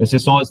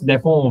 Des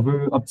fois, on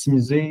veut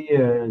optimiser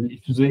les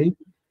fusées,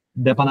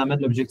 dépendamment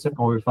de l'objectif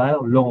qu'on veut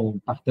faire. Là, on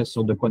partait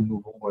sur de quoi de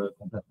nouveau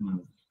complètement.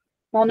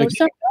 On a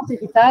aussi un grand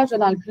héritage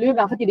dans le club.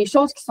 En fait, il y a des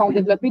choses qui sont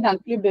développées dans le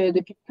club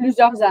depuis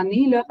plusieurs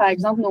années. Là. Par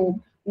exemple,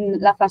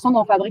 la façon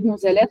dont on fabrique nos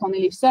ailettes, on est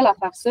les seuls à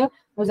faire ça.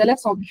 Nos ailettes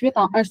sont cuites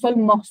en un seul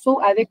morceau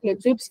avec le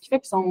tube, ce qui fait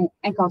qu'elles sont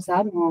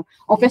incassables.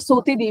 On fait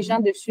sauter des gens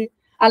dessus.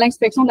 À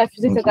l'inspection de la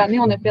fusée cette année,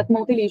 on a fait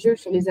monter les jeux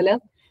sur les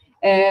ailettes.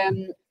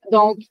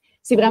 Donc,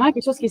 c'est vraiment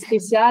quelque chose qui est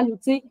spécial.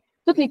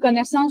 Toutes les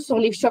connaissances sur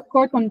les shock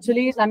cords qu'on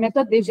utilise, la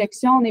méthode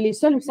d'éjection, on est les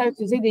seuls aussi à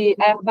utiliser des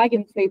airbags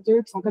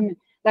inflators qui sont comme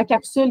la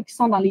capsule qui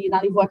sont dans les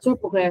voitures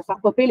pour faire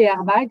popper les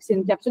airbags. C'est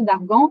une capsule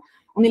d'argon.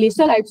 On est les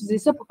seuls à utiliser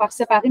ça pour faire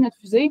séparer notre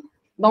fusée.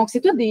 Donc,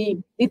 c'est toutes des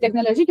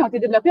technologies qui ont été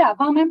développées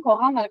avant même qu'on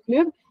rentre dans le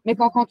club, mais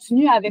qu'on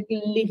continue avec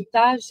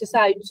l'héritage, c'est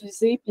ça, à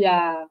utiliser puis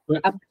à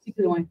pousser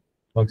plus loin.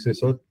 Donc, c'est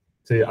ça.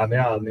 Année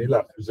à année,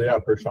 la fusée,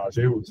 elle peut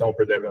changer ou on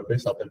peut développer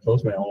certaines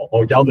choses, mais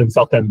on garde une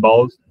certaine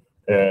base,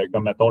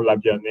 comme mettons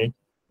l'avionique.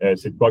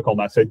 C'est quoi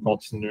qu'on essaie de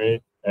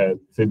continuer.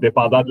 C'est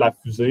dépendant de la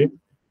fusée.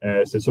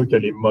 C'est sûr que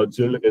les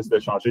modules risquent de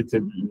changer.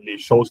 Les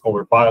choses qu'on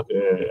veut faire,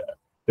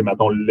 c'est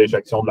mettons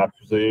l'éjection de la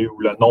fusée ou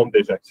le nombre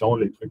d'éjections,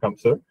 les trucs comme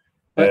ça.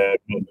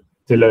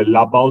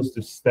 La base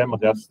du système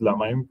reste la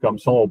même. Comme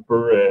ça, on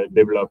peut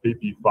développer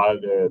puis faire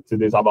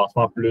des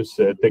avancements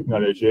plus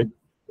technologiques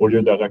au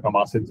lieu de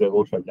recommencer de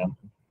zéro chaque année.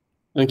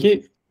 OK,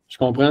 je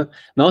comprends.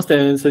 Non,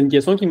 c'est une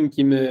question qui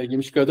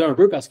me chicotait un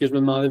peu parce que je me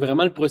demandais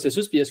vraiment le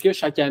processus. Puis est-ce que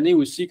chaque année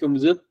aussi, comme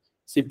vous dites,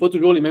 c'est pas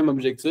toujours les mêmes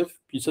objectifs?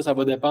 Puis ça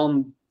va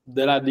dépendre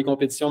des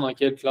compétitions dans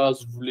quelle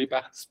classe vous voulez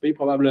participer,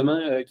 probablement,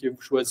 que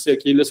vous choisissez,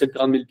 OK, là, c'est le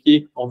 30 000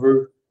 pieds, on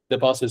veut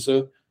dépasser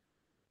ça.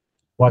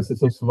 Oui, c'est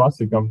ça. Souvent,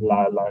 c'est comme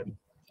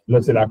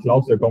là, c'est la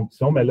classe de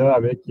compétition, mais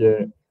là,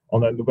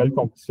 on a une nouvelle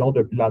compétition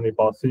depuis l'année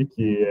passée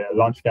qui est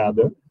Launch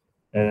Canada.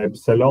 Puis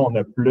celle-là, on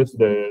a plus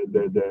de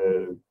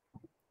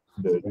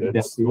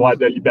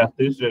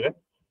liberté, je dirais.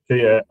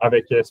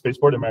 Avec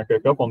Spaceport America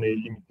Cup, on est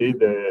limité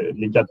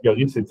les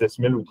catégories, c'est 10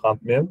 000 ou 30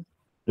 000.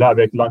 Là,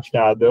 avec Launch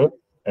Canada,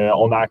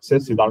 on a accès,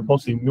 dans le fond,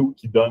 c'est nous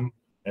qui donnent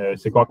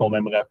c'est quoi qu'on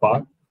aimerait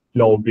faire. Puis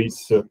là, on vise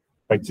ça.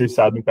 Fait que,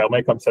 ça nous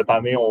permet, comme cette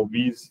année, on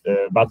vise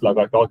battre le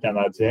record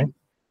canadien,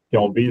 puis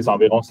on vise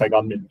environ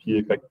 50 000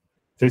 pieds. Fait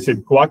que, c'est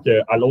de quoi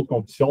qu'à l'autre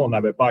compétition, on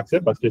n'avait pas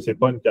accès parce que c'est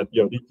pas une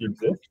catégorie qui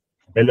existe.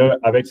 Mais là,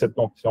 avec cette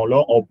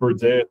compétition-là, on peut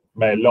dire,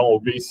 mais là, on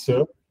vise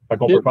ça. Fait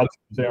qu'on peut faire des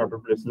fusées un peu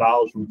plus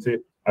larges ou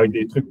avec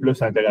des trucs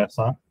plus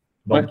intéressants.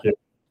 Donc,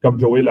 comme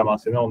Joey l'a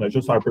mentionné, on a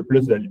juste un peu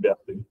plus de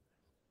liberté.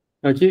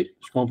 OK,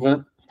 je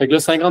comprends. Fait que là,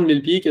 50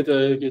 000 pieds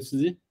que tu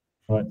dis?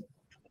 Oui.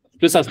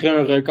 Plus, ça serait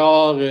un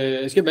record.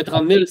 Est-ce que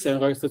 30 000, c'est un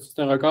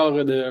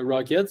record de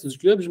RockETS du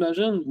club,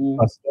 j'imagine? Ou...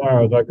 Ça serait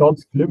un record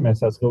du club, mais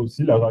ça serait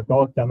aussi le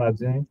record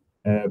canadien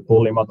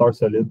pour les moteurs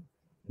solides.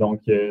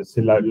 Donc,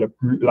 c'est la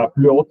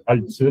plus haute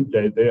altitude qui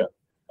a été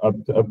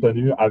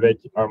obtenue avec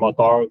un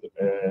moteur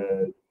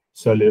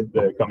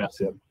solide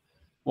commercial.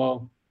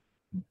 Wow.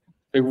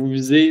 Fait que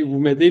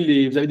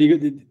vous avez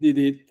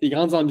des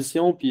grandes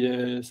ambitions, puis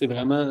c'est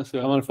vraiment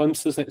le fun.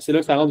 C'est là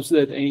que ça rend aussi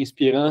d'être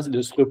inspirant, c'est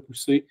de se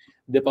repousser,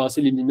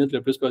 dépasser les limites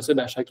le plus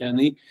possible à chaque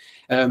année.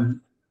 Ça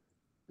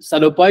ne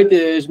doit pas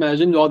être,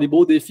 j'imagine, d'avoir des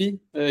beaux défis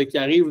qui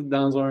arrivent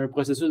dans un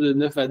processus de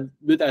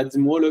 8 à 10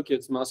 mois là, que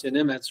tu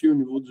mentionnais, Mathieu, au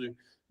niveau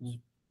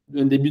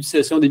d'un début de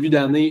session, début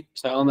d'année,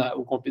 puis ça rendre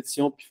aux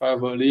compétitions, puis faire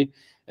voler,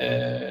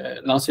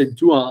 lancer le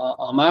tout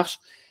en marche.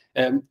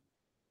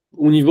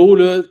 Au niveau,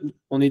 là,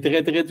 on est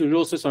très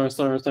toujours, c'est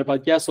un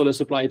podcast sur le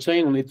supply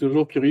chain, on est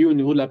toujours curieux au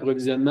niveau de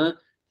l'approvisionnement.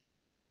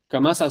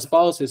 Comment ça se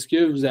passe? Est-ce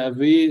que vous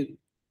avez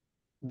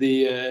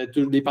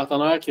des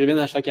partenaires qui reviennent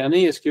à chaque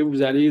année? Est-ce que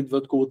vous allez de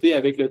votre côté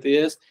avec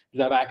l'ETS?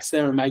 Vous avez accès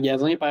à un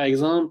magasin, par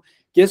exemple?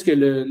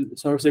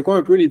 C'est quoi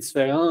un peu les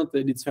différents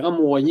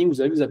moyens que vous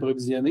avez de vous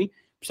approvisionner?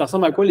 Puis ça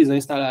ressemble à quoi les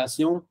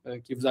installations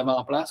que vous avez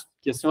en place?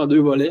 Question à 2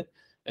 volets.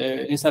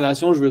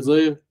 Installation, je veux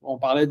dire, on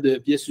parlait de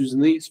pièces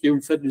usinées. Est-ce que vous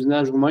faites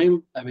l'usinage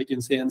vous-même avec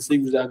une CNC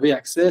que vous avez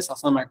accès? Ça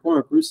ressemble à quoi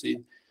un peu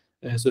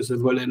ce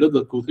volet-là de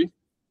votre côté?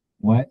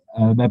 Oui.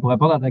 Pour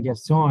répondre à ta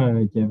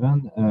question,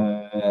 Kevin,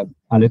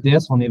 à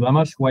l'ETS, on est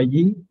vraiment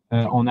choyé.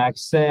 On a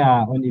accès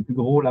à un des plus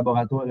gros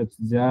laboratoires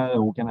étudiants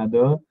au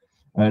Canada,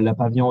 le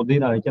pavillon D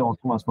dans lequel on se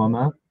trouve en ce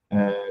moment.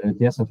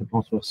 L'ETS a fait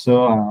construire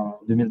ça en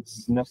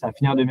 2019. Ça a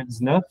fini en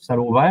 2019, ça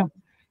l'a ouvert.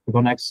 Donc,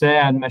 on a accès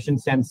à une machine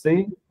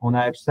CNC, on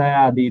a accès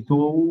à des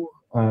tours.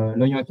 Là,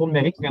 il y a un tour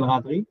numérique qui vient de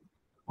rentrer.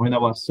 On vient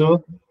d'avoir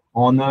ça.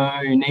 On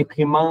a une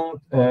imprimante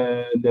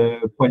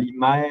de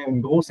polymère,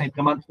 une grosse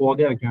imprimante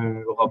 3D avec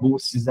un robot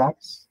 6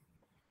 axes.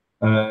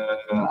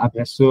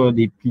 Après ça,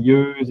 des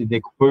plieuses, des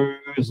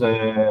découpeuses.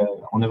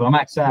 On a vraiment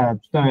accès à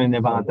tout un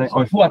inventaire.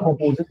 Un four à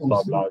composite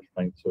aussi. Sablage,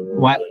 peinture.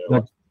 Oui,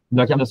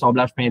 local de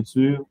sablage,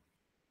 peinture.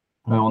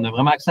 On a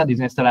vraiment accès à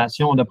des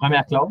installations de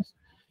première classe.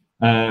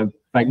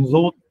 Fait que nous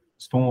autres,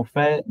 ce qu'on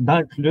fait dans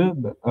le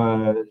club,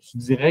 je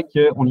dirais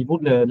qu'au niveau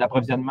de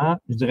l'approvisionnement,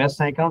 je dirais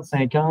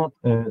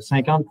 50-50,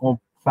 50 qu'on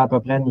fait à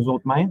peu près nous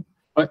autres mêmes.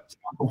 Ouais.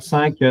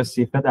 50% que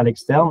c'est fait à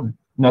l'externe,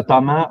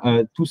 notamment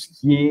tout ce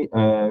qui est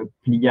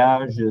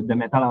pliage de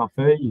métal en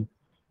feuille.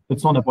 Tout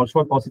ça, on n'a pas le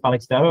choix de passer par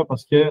l'extérieur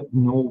parce que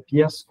nos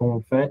pièces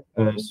qu'on fait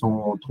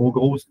sont trop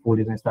grosses pour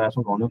les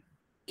installations qu'on a.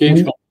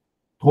 Okay,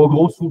 trop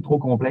grosses ou trop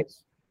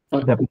complexes.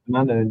 Ouais.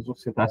 D'approvisionnement de nous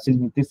autres, c'est assez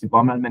limité, c'est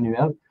pas mal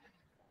manuel.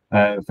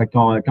 Fait que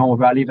quand on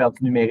veut aller vers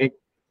du numérique,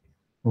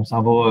 on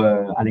s'en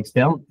va à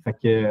l'externe. Fait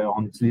que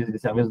on utilise des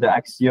services de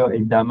Axia,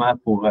 évidemment,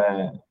 pour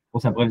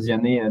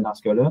s'approvisionner dans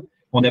ce cas-là.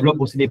 On développe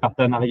aussi des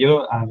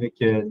partenariats avec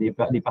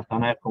des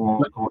partenaires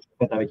qu'on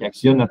fait avec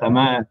Axia.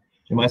 Notamment,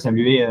 j'aimerais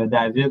saluer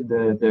David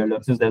de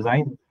Lotus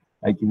Design,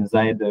 qui nous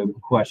aide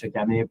beaucoup à chaque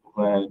année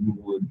pour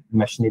nous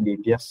machiner des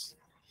pièces.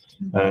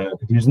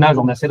 L'usinage,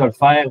 on essaie de le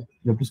faire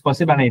le plus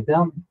possible à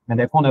l'interne, mais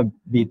des fois, on a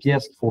des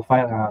pièces qu'il faut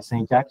faire en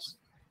 5 axes.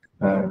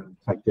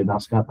 Fait que dans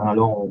ce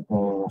temps-là,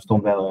 on se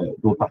tourne vers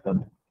d'autres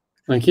partenaires.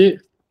 OK.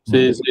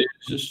 Je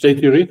suis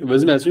incurieux.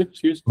 Vas-y, Mathieu,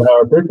 excuse.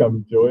 Un peu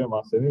comme Joey a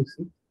mentionné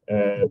aussi.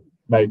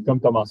 Comme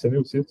tu as mentionné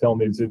aussi, on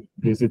est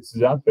des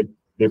étudiants. Fait que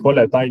des fois,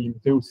 le temps est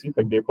limité aussi.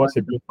 Fait que des fois,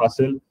 c'est plus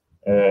facile.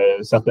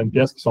 Certaines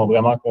pièces qui sont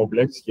vraiment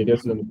complexes, qui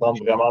risquent de nous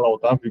prendre vraiment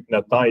longtemps, vu que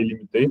notre temps est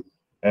limité.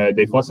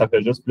 Des fois, ça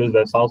fait juste plus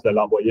de sens de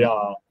l'envoyer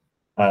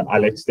à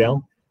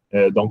l'externe.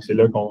 Donc, c'est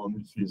là qu'on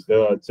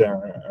utilisera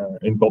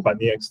une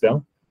compagnie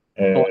externe.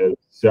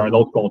 C'est un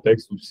autre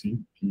contexte aussi.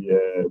 Puis,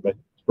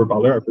 tu peux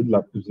parler un peu de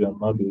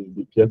l'approvisionnement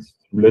des pièces.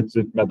 Tu voulais,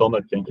 mettons,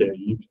 notre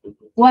quincaillerie.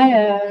 Oui,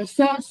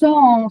 ça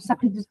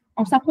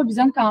on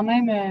s'approvisionne quand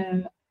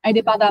même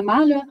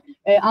indépendamment. Là.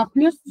 En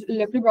plus,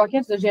 le Club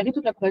RockETS de gérer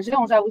tout le projet,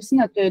 on gère aussi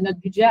notre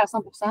budget à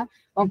 100%.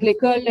 Donc,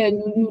 l'école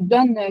nous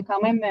donne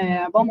quand même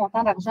un bon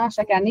montant d'argent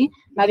chaque année,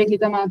 mais avec les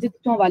demandites,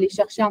 on va aller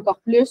chercher encore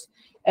plus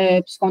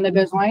puisqu'on a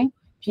besoin.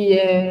 Puis,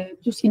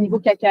 tout ce qui est niveau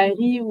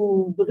quincaillerie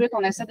ou brut,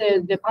 on essaie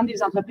de prendre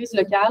des entreprises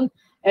locales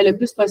le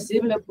plus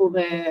possible là, pour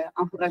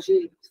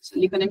encourager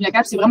l'économie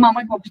locale. C'est vraiment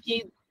moins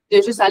compliqué de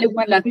juste aller au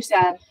coin de la rue, c'est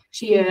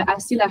chez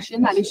AC La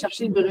Chine, aller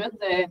chercher le brut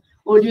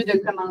au lieu de le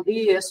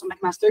commander sur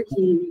McMaster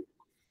qui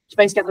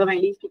pèse 80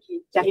 livres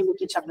et qui arrive au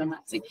quai de chargement.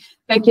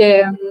 Fait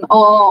que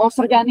on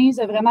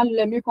s'organise vraiment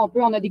le mieux qu'on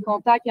peut. On a des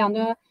contacts, il y en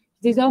a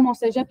qui disent « Ah, mon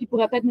cégep, il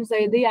pourrait peut-être nous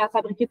aider à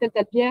fabriquer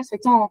telle pièce. » Fait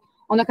que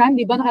on a quand même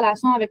des bonnes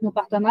relations avec nos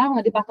partenaires. On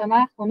a des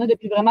partenaires qu'on a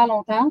depuis vraiment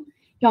longtemps.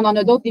 Puis on en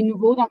a d'autres, des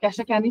nouveaux. Donc, à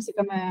chaque année, c'est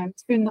comme un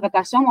petit peu une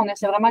rotation. Mais on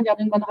essaie vraiment de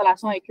garder une bonne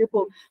relation avec eux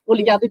pour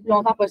les garder le plus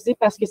longtemps possible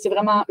parce que c'est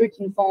vraiment eux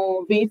qui nous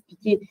font vivre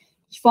et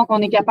qui font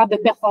qu'on est capable de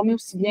performer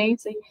aussi bien.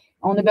 T'sais.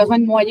 On a besoin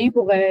de moyens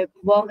pour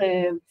pouvoir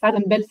faire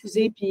une belle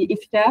fusée puis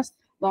efficace.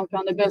 Donc,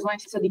 on a besoin,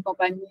 c'est ça, des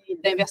compagnies,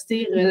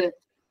 d'investir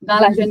dans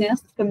la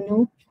jeunesse comme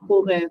nous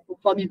pour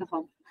pouvoir bien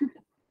performer.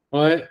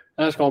 Oui,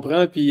 je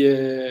comprends. Puis,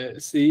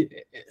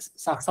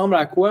 ça ressemble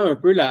à quoi un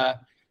peu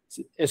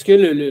Est-ce que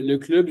le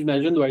club,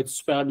 j'imagine, doit être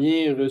super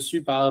bien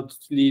reçu par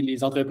toutes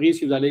les entreprises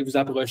que vous allez vous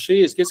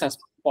approcher? Est-ce que ça se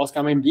passe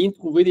quand même bien de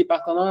trouver des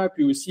partenaires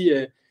puis aussi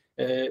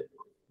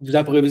vous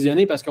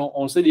approvisionner? Parce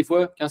qu'on le sait des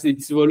fois, quand c'est des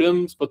petits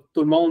volumes, c'est pas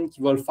tout le monde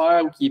qui va le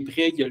faire ou qui est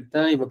prêt, qui a le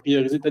temps, il va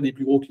prioriser peut-être des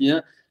plus gros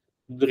clients.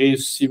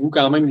 Réussissez-vous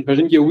quand même?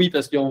 J'imagine que oui,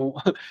 parce que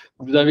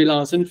vous avez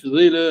lancé une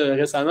fusée là,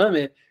 récemment,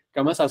 mais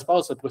comment ça se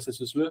passe, ce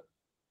processus-là?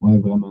 Oui,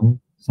 vraiment.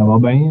 Ça va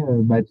bien.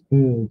 Tu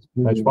peux...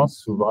 Je pense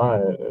souvent,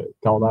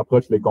 quand on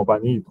approche les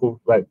compagnies, ils trouvent,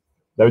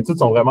 d'habitude, ils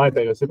sont vraiment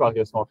intéressés par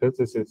ce qu'on fait.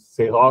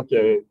 C'est rare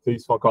qu'ils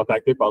soient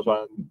contactés par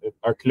genre,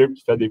 un club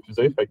qui fait des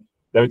fusées. Fait que,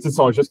 d'habitude, ils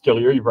sont juste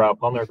curieux, ils veulent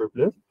apprendre un peu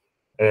plus.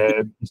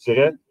 Je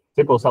dirais,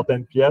 pour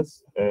certaines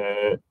pièces,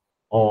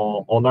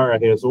 on a un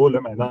réseau. Là,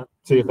 maintenant,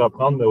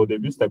 reprendre au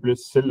début, c'était plus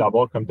difficile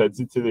d'avoir, comme tu as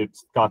dit, des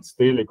petites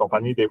quantités. Les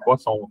compagnies, des fois,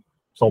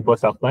 sont pas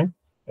certains.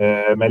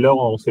 Mais là,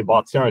 on s'est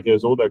bâti un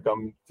réseau de,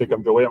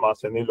 comme Joey a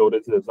mentionné,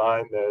 Loaded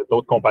Design,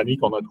 d'autres compagnies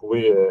qu'on a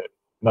trouvées,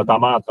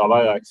 notamment à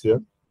travers Axia,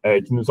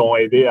 qui nous ont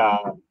aidés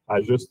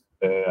à juste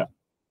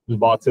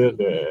bâtir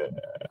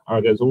un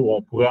réseau où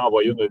on pourrait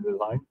envoyer nos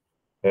designs.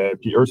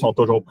 Puis eux sont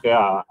toujours prêts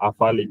à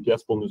faire les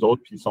pièces pour nous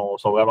autres, puis ils sont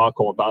vraiment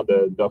contents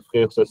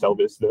d'offrir ce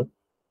service-là.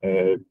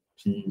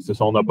 Puis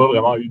on n'a pas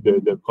vraiment eu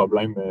de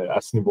problème à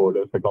ce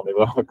niveau-là. Fait qu'on est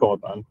vraiment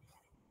contents.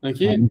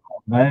 OK.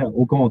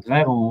 Au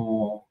contraire,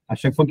 à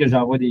chaque fois que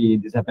j'envoie des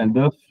appels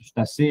d'offres, je suis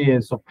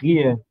assez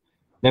surpris.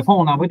 Des fois,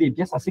 on envoie des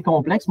pièces assez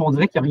complexes, mais on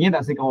dirait qu'il n'y a rien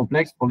d'assez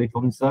complexe pour les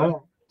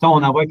fournisseurs.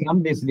 On envoie quand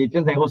même des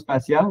pièces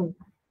d'aérospatiale.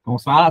 On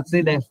se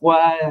fait, des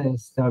fois,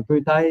 c'est un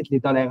peu tête, les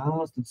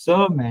tolérances, tout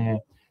ça, mais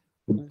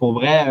pour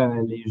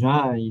vrai, les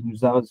gens, ils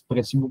nous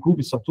apprécient beaucoup.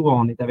 Puis surtout,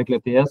 on est avec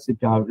l'ETS et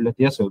puis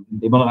l'ETS a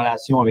des bonnes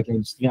relations avec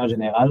l'industrie en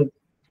général.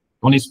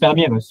 On est super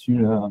bien reçus,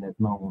 là,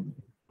 honnêtement. On n'a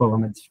pas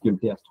vraiment de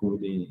difficulté à se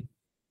trouver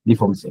des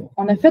fournisseurs.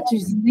 On a fait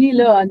usiner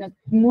là, notre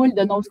moule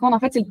de Noseconde. En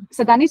fait,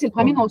 cette année, c'est le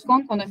premier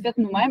Noseconde qu'on a fait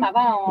nous-mêmes.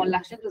 Avant, on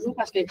l'achetait toujours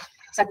parce que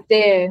ça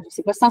coûtait, je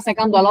sais pas,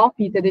 150 $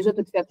 puis il était déjà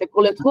tout fait. Fait que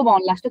pour le trouble, on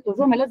l'achetait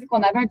toujours. Mais là, vu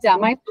qu'on avait un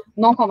diamètre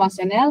non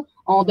conventionnel,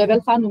 on devait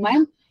le faire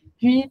nous-mêmes.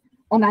 Puis,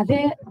 on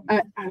avait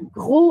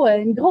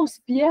une grosse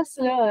pièce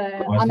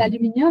là, en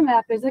aluminium.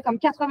 Elle pesait comme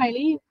 80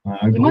 livres.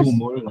 Un gros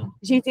moule.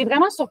 J'ai été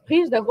vraiment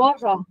surprise de voir,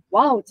 genre,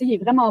 wow, il est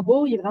vraiment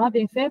beau, il est vraiment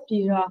bien fait.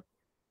 Puis, genre,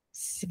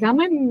 c'est quand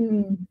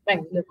même,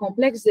 le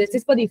complexe,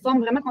 c'est pas des formes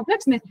vraiment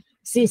complexes, mais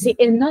c'est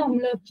énorme,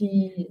 là.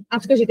 Puis, en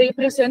tout cas, j'ai été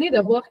impressionnée de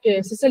voir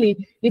que c'est ça, les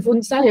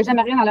fournisseurs, il n'y a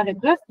jamais rien dans leur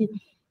épreuve. Puis,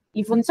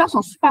 les fournisseurs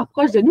sont super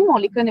proches de nous, on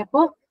ne les connaît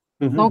pas.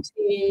 Mm-hmm. Donc,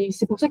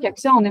 c'est pour ça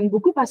qu'Axia, on aime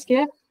beaucoup parce que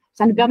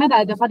ça nous permet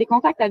de faire des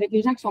contacts avec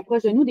les gens qui sont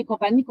proches de nous, des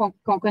compagnies qu'on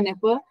ne connaît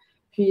pas.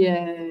 Puis,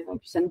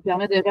 ça nous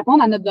permet de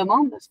répondre à notre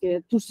demande parce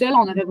que tout seul,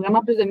 on aurait vraiment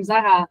plus de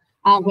misère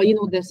à envoyer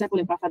nos dessins pour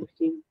les faire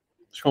fabriquer.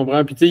 Je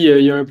comprends. Puis, tu sais,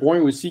 il y a un point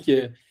aussi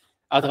que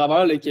à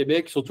travers le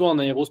Québec, surtout en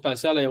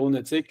aérospatiale,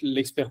 aéronautique,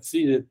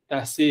 l'expertise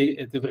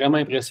était vraiment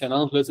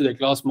impressionnante, là, de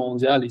classe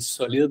mondiale et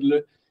solide.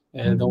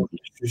 Là. Donc,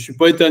 je ne suis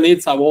pas étonné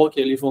de savoir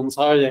que les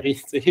fournisseurs y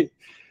arrivent.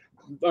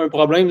 Un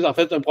problème,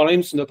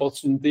 c'est une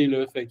opportunité.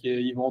 Là, fait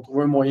qu'ils vont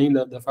trouver un moyen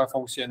là, de faire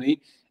fonctionner.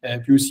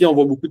 Puis aussi, on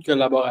voit beaucoup de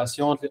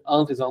collaboration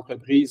entre les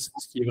entreprises,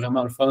 ce qui est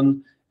vraiment le fun.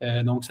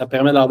 Donc, ça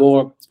permet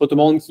d'avoir. C'est pas tout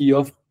le monde qui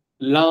offre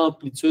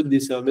l'amplitude des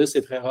services,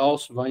 c'est très rare.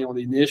 Souvent, ils ont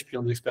des niches puis ils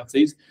ont de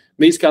l'expertise.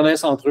 Mais ils se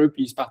connaissent entre eux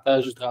puis ils se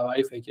partagent du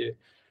travail. Fait que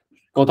je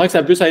suis content que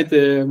ça puisse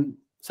être.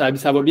 Ça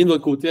va bien de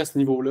votre côté à ce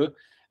niveau-là.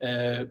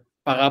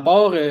 Par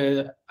rapport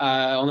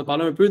on a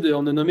parlé un peu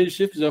on a nommé le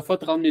chiffre plusieurs fois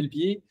 30 000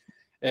 pieds.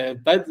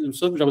 Peut-être,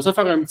 j'aimerais ça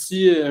faire un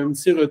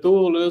petit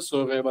retour là,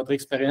 sur votre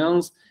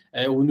expérience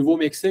au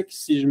Nouveau-Mexique,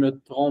 si je ne me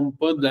trompe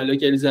pas de la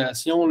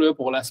localisation là,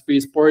 pour la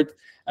Spaceport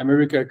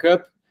America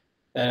Cup.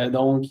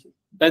 Donc,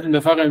 peut-être me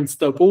faire un petit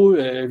topo.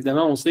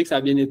 Évidemment, on sait que ça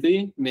a bien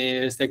été,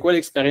 mais c'était quoi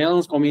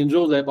l'expérience? Combien de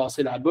jours vous avez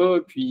passé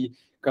là-bas? Puis,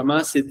 comment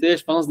c'était,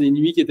 je pense, des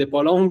nuits qui n'étaient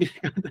pas longues,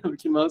 comme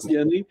tu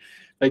mentionné.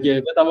 Fait que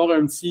peut-être avoir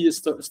un petit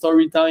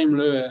story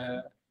time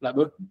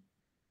là-bas.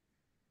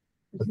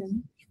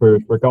 Je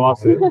peux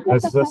commencer.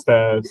 C'est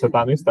ça, cette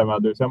année, c'était ma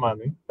deuxième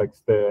année. Fait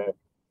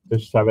que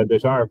je savais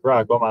déjà un peu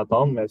à quoi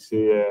m'attendre, mais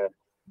je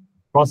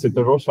pense que c'est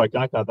toujours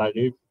choquant quand tu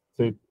arrives.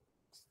 Tu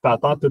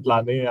t'attends toute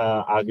l'année à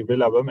arriver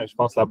là-bas, mais je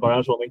pense que la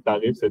première journée que tu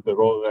arrives, c'est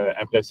toujours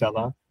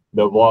impressionnant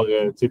de voir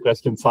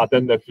presque une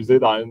centaine de fusées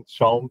dans une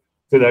chambre.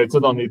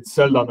 D'habitude, on est tout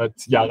seul dans notre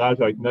petit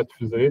garage avec notre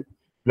fusée.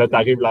 Puis là, tu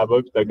arrives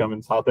là-bas, puis tu as comme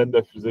une centaine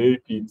de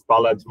fusées, puis tu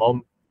parles à du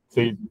monde.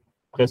 C'est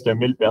presque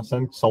 1000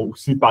 personnes qui sont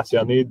aussi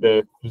passionnées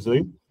de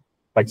fusées.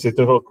 Fait que c'est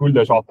toujours cool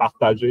de genre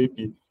partager.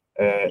 Puis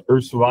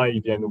eux, souvent,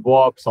 ils viennent nous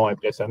voir puis sont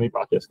impressionnés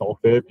par ce qu'on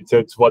fait. Puis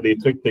tu vois des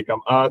trucs, tu es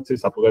comme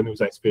ça pourrait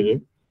nous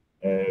inspirer.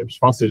 Je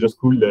pense que c'est juste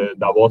cool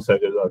d'avoir ce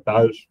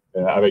réseautage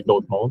avec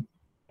d'autres mondes.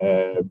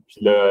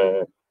 Puis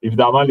là,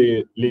 évidemment,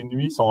 les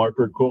nuits sont un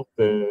peu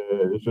courtes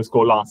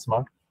jusqu'au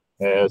lancement.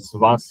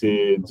 Souvent,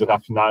 c'est du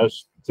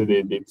raffinage,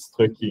 des petits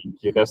trucs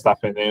qui restent à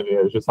finir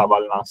juste avant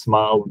le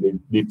lancement ou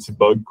des petits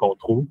bugs qu'on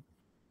trouve.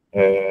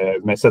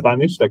 Mais cette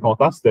année, j'étais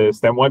content.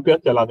 C'était moins pire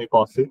que l'année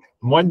passée.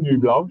 Moins de nuits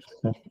blanches.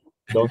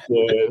 Donc,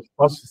 je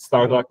pense que c'était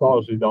un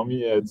record. J'ai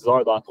dormi 10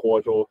 heures dans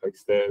 3 jours. Fait que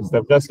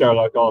c'était presque un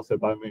record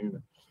cette année.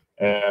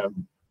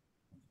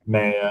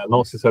 Mais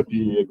non, c'est ça.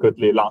 Puis, écoute,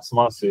 les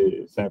lancements,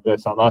 c'est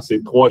impressionnant.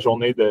 C'est 3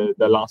 journées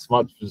de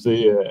lancement de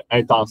fusées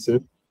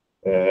intensifs.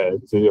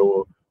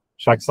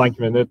 Chaque 5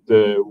 minutes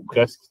ou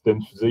presque, c'est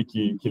une fusée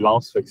qui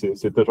lance. Fait que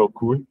c'est toujours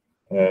cool.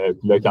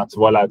 Puis là, quand tu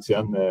vois la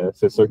tienne,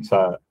 c'est sûr que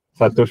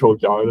ça touche au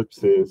cœur.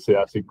 Puis c'est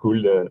assez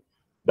cool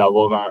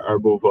d'avoir un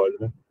beau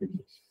vol.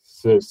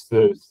 C'est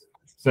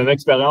une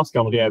expérience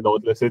comme rien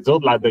d'autre. C'est dur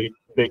de la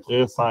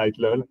décrire sans être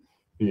là.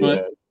 Puis,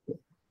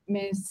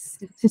 mais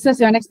c'est ça,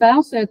 c'est une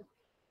expérience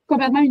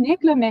complètement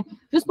unique, là, mais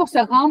juste pour se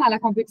rendre à la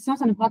compétition,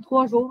 ça nous prend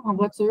 3 jours en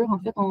voiture. En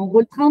fait, on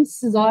roule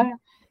 36 heures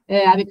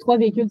avec 3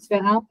 véhicules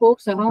différents pour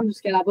se rendre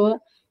jusqu'à là-bas.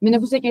 Mais ne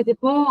vous inquiétez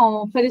pas,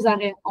 on fait des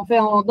arrêts. On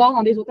dort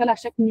dans des hôtels à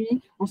chaque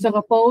nuit, on se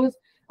repose,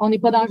 on n'est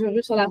pas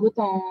dangereux sur la route,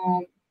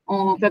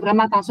 on fait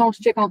vraiment attention, on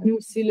se check entre nous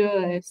aussi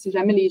là, si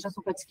jamais les gens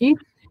sont fatigués.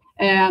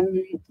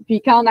 Puis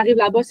quand on arrive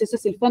là-bas, c'est ça,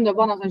 c'est le fun de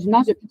voir dans un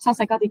gymnase, il y a plus de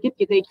 150 équipes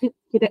qui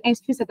étaient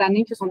inscrites cette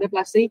année, qui se sont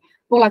déplacées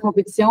pour la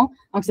compétition.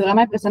 Donc, c'est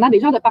vraiment impressionnant. Des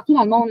gens de partout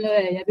dans le monde,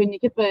 là. Il y avait une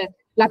équipe de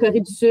la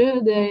Corée du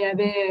Sud, il y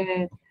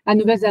avait la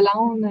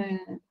Nouvelle-Zélande,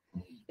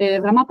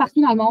 vraiment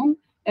partout dans le monde.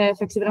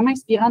 Fait que c'est vraiment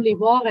inspirant de les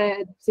voir.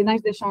 C'est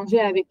nice d'échanger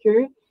avec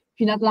eux.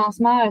 Puis notre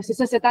lancement, c'est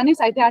ça, cette année,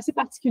 ça a été assez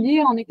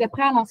particulier. On était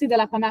prêts à lancer dès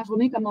la première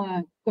journée,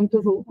 comme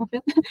toujours, en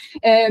fait.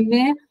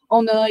 Mais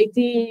on a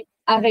été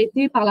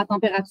arrêtés par la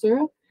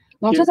température.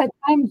 Donc, ça a été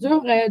quand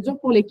même dur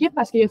pour l'équipe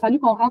parce qu'il a fallu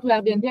qu'on rentre au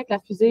Airbnb avec la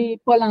fusée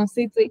pas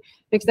lancée, tu sais.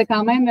 Fait que c'était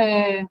quand même,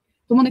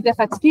 tout le monde était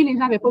fatigué, les gens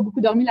n'avaient pas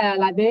beaucoup dormi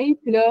la veille.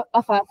 Puis là,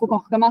 faut qu'on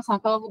recommence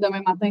encore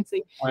demain matin, tu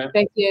sais. Ouais.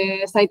 Fait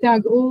que ça a été un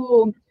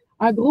gros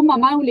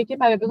moment où l'équipe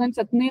avait besoin de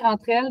se tenir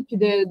entre elles puis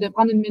de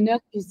prendre une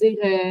minute puis se dire,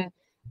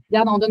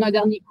 regarde, on donne un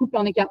dernier coup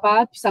puis on est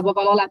capable puis ça va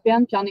valoir la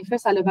peine. Puis en effet,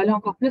 ça a valu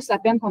encore plus la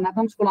peine qu'on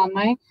attende jusqu'au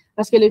lendemain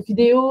parce que le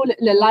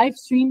live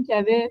stream qu'il y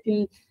avait,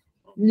 puis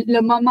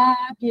le moment,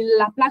 puis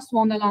la place où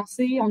on a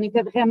lancé, on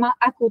était vraiment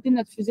à côté de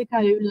notre fusée quand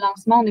il y a eu le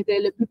lancement. On était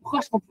le plus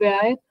proche qu'on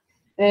pouvait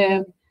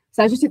être.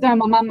 Ça a juste été un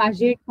moment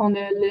magique.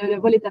 Le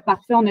vol était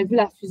parfait. On a vu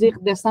la fusée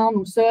redescendre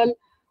au sol.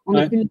 On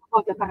a pu le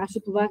voir avec le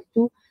parachute ouvert et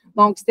tout.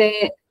 Donc,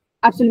 c'était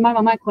absolument un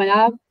moment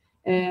incroyable.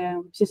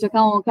 C'est ça,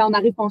 quand on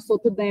arrive, on se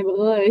saute tout d'un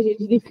bras. J'ai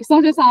des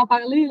frissons juste à en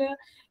parler, là.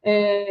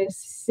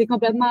 C'est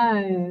complètement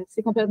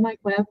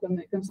incroyable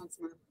comme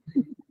sentiment.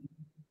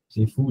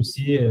 C'est fou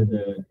aussi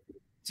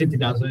tu sais, t'es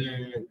dans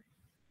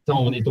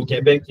on est au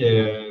Québec,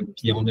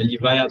 puis on a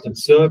l'hiver, tout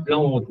ça. Puis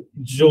là,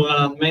 du jour au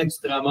lendemain, tu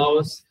te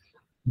ramasses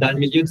dans le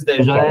milieu du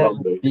désert.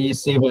 Puis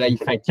c'est vrai, il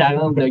fait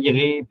 40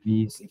 degrés,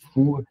 puis c'est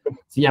fou.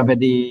 Il y avait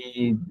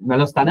mais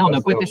là, cette année, on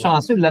n'a pas été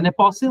chanceux. L'année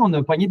passée, on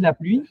a pogné de la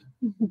pluie.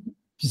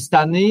 Puis cette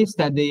année,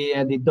 c'était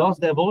des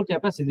Dust Devils qui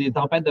appellent, c'est des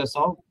tempêtes de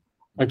sable.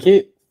 OK.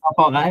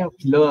 Temporaires.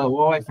 Puis là,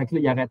 fait que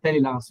là, il arrêtait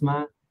les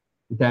lancements.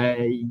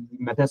 Il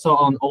mettait ça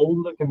on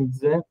hold, là, comme il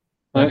disait.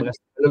 Ouais. Après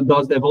ça, le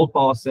Dust Devil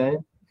passait.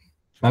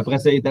 Après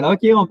ça, il était là,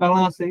 OK, on peut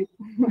relancer.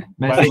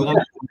 Mais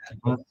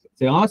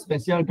c'est vraiment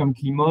spécial comme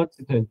climat.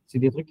 C'est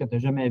des trucs que tu n'as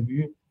jamais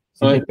vus.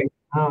 C'est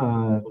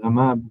dépendant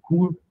vraiment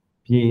beaucoup.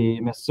 Puis,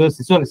 mais ça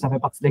fait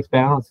partie de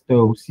l'expérience. Tu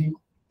as aussi.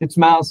 Tu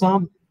mets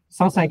ensemble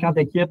 150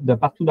 équipes de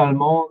partout dans le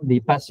monde, des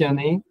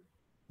passionnés,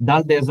 dans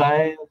le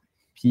désert,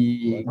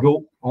 puis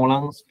go, on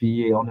lance,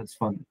 puis on a du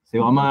fun. C'est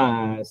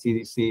vraiment.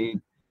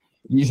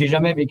 J'ai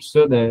jamais vécu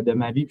ça de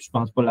ma vie, puis je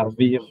pense pas la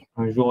revivre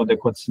un jour de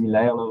quoi de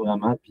similaire, là,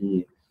 vraiment.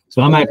 Puis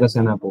c'est vraiment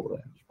impressionnant pour eux.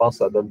 Je pense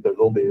que ça donne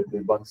toujours des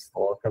bonnes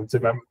histoires. Comme tu sais,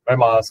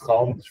 même en se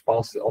rendre, je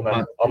pense qu'on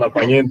a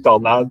pogné une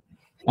tornade.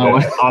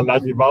 En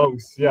arrivant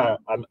aussi à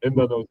une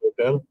de nos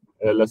hôtels.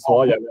 Le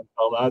soir, il y avait une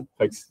tornade.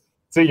 Fait que, tu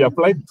sais, il y a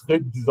plein de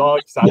trucs bizarres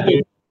qui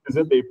s'arrivent. On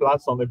visite des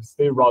places. On a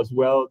visité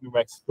Roswell, New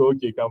Mexico,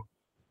 qui est comme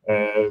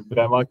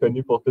vraiment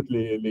connu pour tous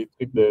les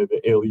trucs de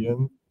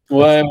Alien.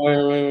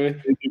 Ouais.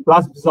 Des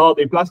places bizarres,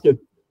 des places que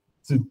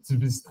tu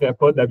visiterais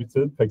pas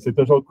d'habitude. Fait que c'est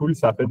toujours cool,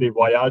 ça fait des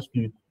voyages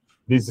puis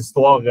des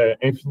histoires,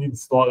 infinies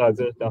d'histoires à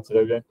dire quand tu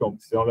reviens de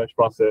compétition. Là, je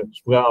pense que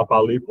je pourrais en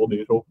parler pour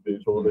des jours.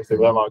 C'est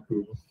vraiment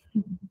cool.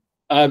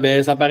 Ah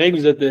ben ça paraît que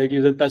vous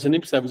êtes passionné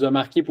puis ça vous a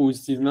marqué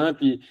positivement.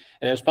 Puis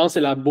je pense que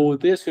c'est la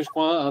beauté, ce que je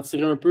crois en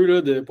tirer un peu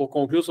là, pour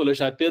conclure sur le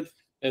chapitre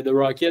de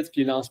RockETS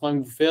puis les lancements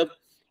que vous faites.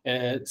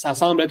 Ça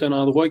semble être un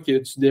endroit que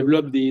tu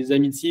développes des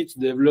amitiés, tu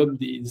développes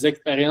des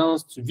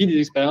expériences, tu vis des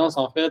expériences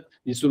en fait,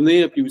 des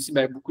souvenirs, puis aussi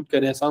beaucoup de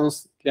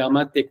connaissances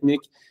clairement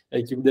techniques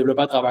qui vous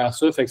développez à travers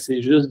ça. Fait que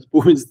c'est juste du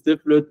positif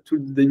là, tout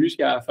le début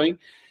jusqu'à la fin.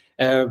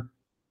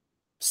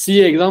 Si,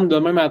 exemple,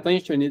 demain matin,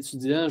 je suis un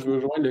étudiant, je veux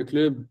rejoindre le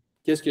club,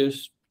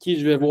 qui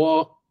je vais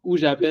voir, où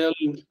j'appelle,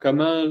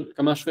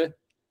 comment je fais?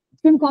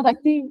 Tu peux me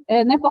contacter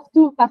n'importe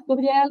où, par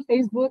courriel,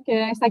 Facebook,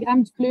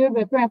 Instagram du club,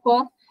 peu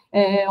importe.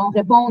 On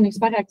répond, on est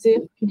super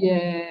actifs.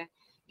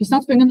 Puis Puis sinon,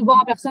 tu peux venir nous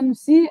voir en personne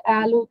aussi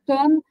à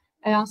l'automne.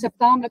 En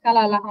septembre, là, quand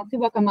la rentrée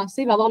va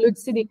commencer, il va y avoir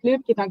l'Odyssée des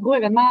clubs, qui est un gros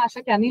événement à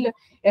chaque année.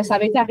 Là. Ça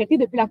avait été arrêté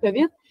depuis la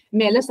COVID,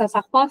 mais là, ça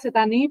repart cette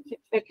année. Puis,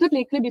 fait que tous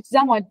les clubs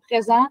étudiants vont être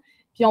présents,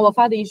 puis on va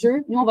faire des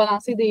jeux. Nous, on va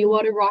lancer des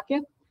Water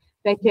Rockets.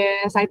 Fait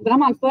que ça va être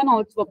vraiment le fun.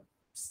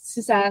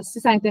 Si ça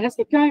intéresse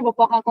quelqu'un, il va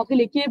pouvoir rencontrer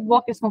l'équipe,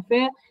 voir qu'est-ce qu'on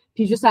fait,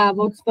 puis juste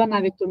avoir du fun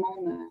avec tout le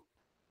monde.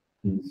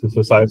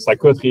 C'est ça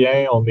coûte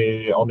rien. On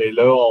est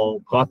là, on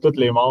prend tous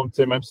les membres,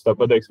 même si tu n'as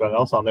pas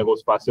d'expérience en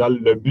aérospatiale.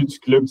 Le but du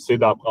club, c'est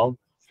d'apprendre.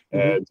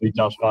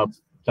 Quand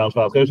je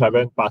rentrais,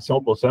 j'avais une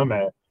passion pour ça,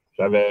 mais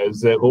j'avais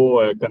zéro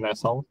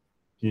connaissance.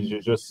 Puis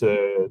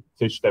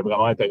j'étais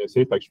vraiment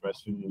intéressé, fait que je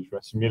me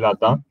suis mis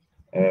là-dedans.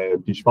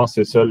 Puis je pense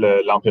que c'est ça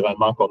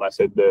l'environnement qu'on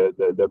essaie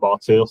de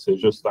bâtir. C'est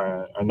juste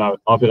un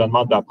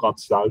environnement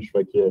d'apprentissage.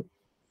 Fait que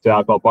tu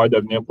n'as pas peur de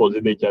venir poser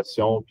des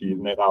questions puis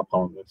venir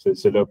apprendre.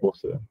 C'est là pour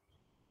ça.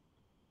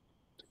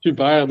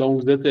 Super.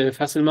 Donc, vous êtes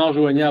facilement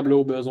rejoignable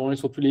aux besoins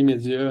sur tous les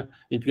médias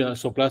et puis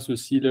sur place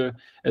aussi, là,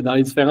 dans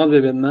les différents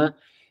événements.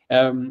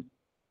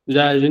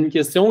 J'ai une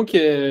question qui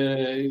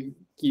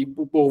est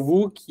pour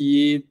vous,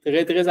 qui est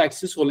très, très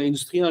axée sur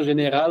l'industrie en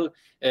général.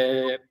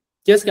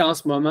 Qu'est-ce qu'en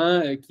ce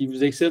moment qui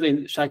vous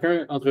excite,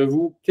 chacun d'entre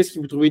vous, qu'est-ce que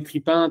vous trouvez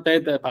trippant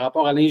peut-être par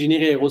rapport à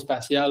l'ingénierie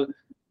aérospatiale?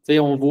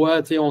 On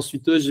voit, on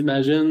suit tous,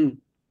 j'imagine,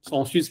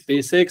 on suit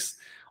SpaceX,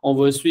 on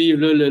va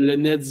suivre là, le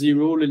net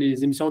zero, là,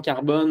 les émissions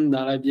carbone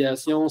dans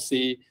l'aviation,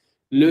 c'est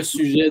le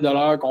sujet de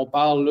l'heure qu'on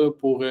parle là,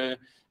 pour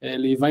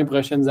les 20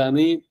 prochaines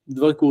années. De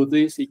votre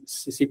côté,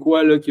 c'est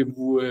quoi là, qui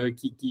vous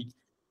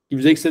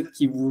excite,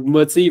 qui vous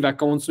motive à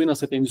continuer dans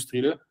cette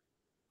industrie-là?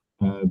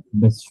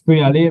 Si je peux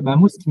y aller,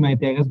 moi, ce qui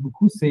m'intéresse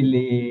beaucoup, c'est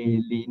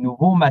les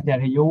nouveaux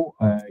matériaux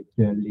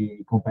que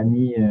les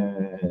compagnies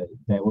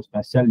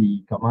d'aérospatiales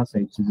commencent à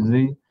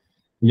utiliser.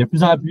 Il y a de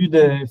plus en plus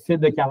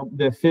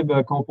de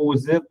fibres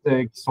composites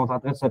qui sont en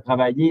train de se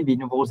travailler, des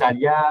nouveaux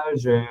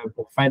alliages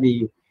pour faire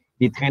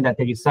des trains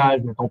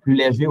d'atterrissage, mettons, plus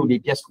légers ou des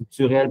pièces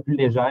structurelles plus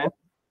légères.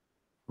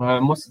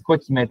 Moi, c'est quoi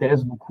qui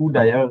m'intéresse beaucoup,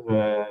 d'ailleurs,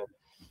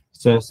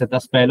 cet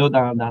aspect-là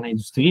dans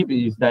l'industrie.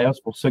 Puis d'ailleurs,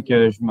 c'est pour ça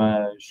que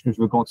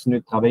je veux continuer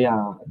de travailler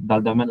dans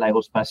le domaine de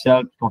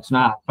l'aérospatial, puis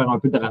continuer à faire un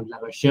peu de la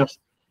recherche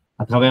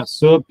à travers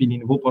ça, puis les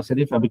nouveaux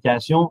procédés de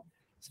fabrication.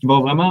 Ce qui va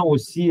vraiment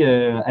aussi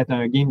être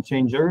un game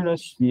changer, là,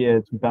 si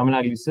tu me permets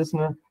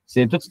l'anglicisme,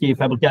 c'est tout ce qui est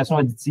fabrication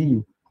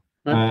additive.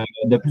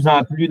 De plus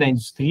en plus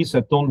d'industries se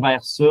tournent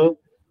vers ça.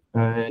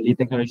 Les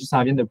technologies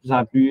s'en viennent de plus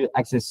en plus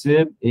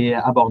accessibles et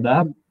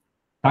abordables.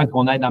 Tant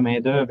qu'on aide la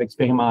main-d'œuvre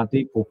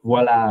expérimentée pour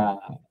pouvoir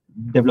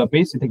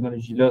développer ces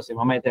technologies-là, c'est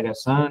vraiment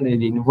intéressant.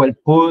 Les nouvelles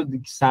poudres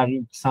qui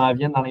s'en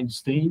viennent dans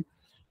l'industrie,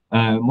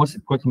 moi,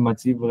 c'est quoi qui me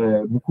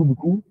motive beaucoup,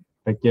 beaucoup.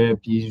 Fait que,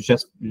 puis,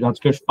 en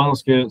tout cas, je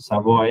pense que ça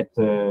va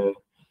être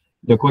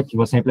de quoi qui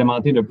va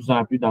s'implémenter de plus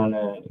en plus dans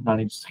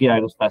l'industrie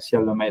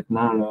aérospatiale là,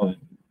 maintenant. Là,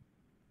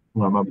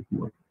 vraiment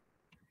beaucoup.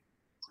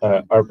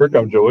 Un peu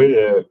comme Joey,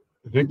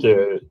 vu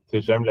que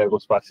j'aime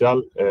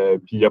l'aérospatiale,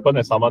 puis il n'y a pas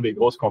nécessairement des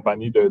grosses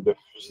compagnies de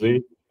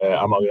fusées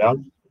à Montréal,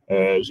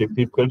 j'ai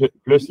pris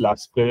plus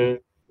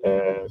l'aspect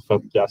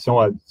fabrication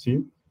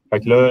additive. Fait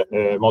que là,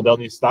 mon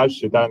dernier stage,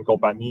 c'était à une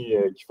compagnie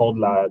qui font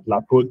de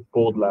la poudre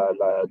pour de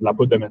la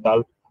poudre de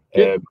métal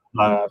pour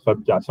la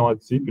fabrication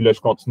additive. Puis là,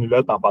 je continue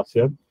là, temps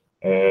partiel.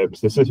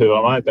 Puis c'est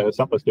vraiment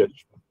intéressant parce que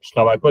je ne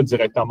travaille pas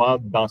directement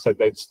dans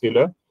cette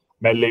industrie-là,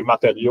 mais les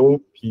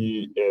matériaux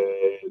puis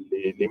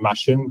les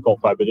machines qu'on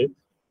fabrique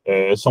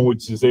sont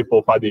utilisées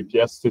pour faire des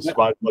pièces. C'est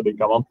souvent des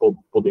commandes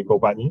pour des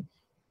compagnies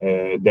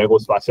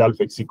d'aérospatiale.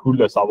 Fait que c'est cool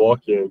de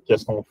savoir que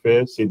qu'est-ce qu'on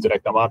fait, c'est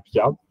directement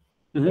applicable.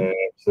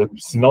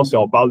 Sinon, si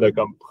on parle de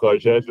comme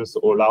projet juste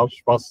au large,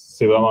 je pense que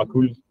c'est vraiment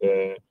cool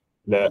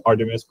le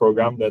Artemis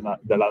Programme de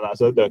la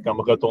NASA de comme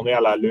retourner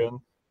à la Lune.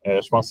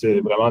 Je pense que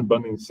c'est vraiment une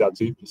bonne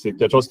initiative. C'est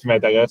quelque chose qui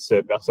m'intéresse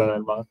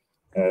personnellement.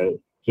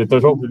 J'ai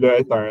toujours voulu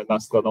être un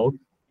astronaute.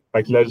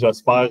 Fait que là,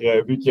 j'espère,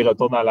 vu qu'ils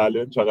retournent à la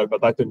Lune, j'aurai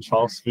peut-être une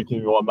chance vu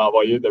qu'ils vont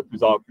m'envoyer de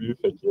plus en plus.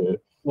 Fait que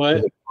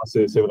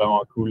c'est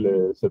vraiment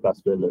cool cet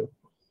aspect-là.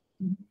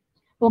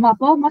 Pour ma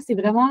part, moi, c'est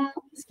vraiment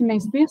ce qui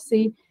m'inspire,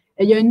 c'est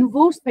il y a un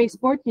nouveau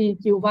spaceport qui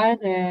est ouvert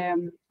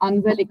en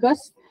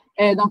Nouvelle-Écosse.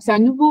 Donc, c'est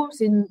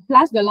une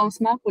place de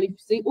lancement pour les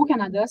fusées au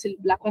Canada. C'est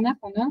la première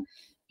qu'on a.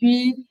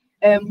 Puis,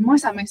 moi,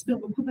 ça m'inspire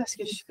beaucoup parce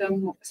que je suis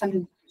comme, ça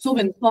nous sauve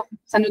une porte.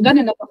 Ça nous donne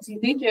une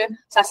opportunité que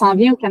ça s'en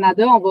vient au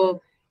Canada. On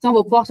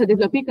va pouvoir se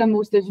développer comme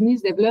aux États-Unis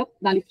se développent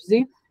dans les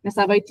fusées, mais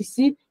ça va être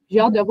ici. J'ai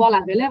hâte de voir la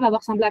relève, elle va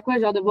ressembler à quoi?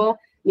 J'ai hâte de voir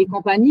les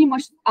compagnies. Moi,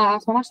 en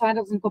ce moment, je travaille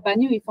dans une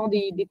compagnie où ils font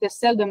des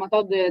test-cells de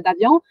moteurs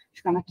d'avion. Je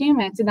suis comme, OK,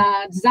 mais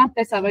dans 10 ans,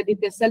 peut-être ça va être des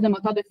test-cells de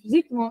moteurs de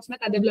fusée qui vont se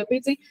mettre à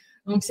développer. T'sais.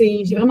 Donc,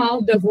 j'ai vraiment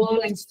hâte de voir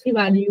l'industrie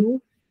va aller où.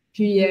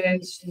 Puis,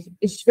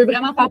 je veux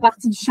vraiment faire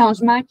partie du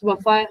changement qui va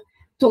faire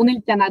tourner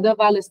le Canada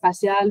vers le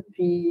spatial,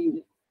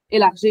 puis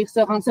élargir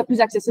ça, rendre ça plus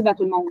accessible à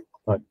tout le monde.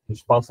 Ouais.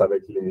 Je pense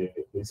avec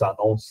les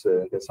annonces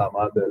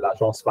récemment de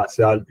l'Agence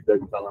spatiale et du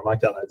gouvernement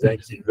canadien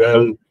qui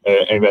veulent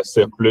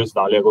investir plus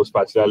dans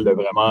l'aérospatial, de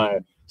vraiment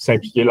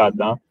s'impliquer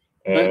là-dedans.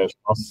 Je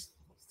pense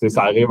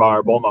ça arrive à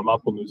un bon moment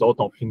pour nous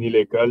autres. On finit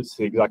l'école,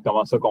 c'est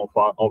exactement ça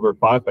on veut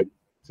faire. Fait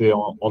que,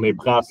 on est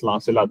prêt à se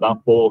lancer là-dedans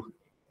pour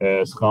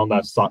se rendre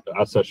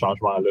à ce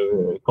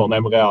changement-là qu'on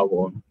aimerait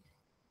avoir.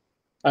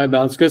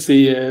 En tout cas,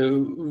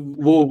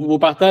 vos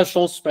partages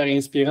sont super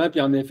inspirants.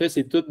 Puis en effet,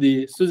 c'est tous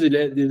des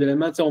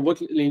éléments. On voit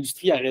que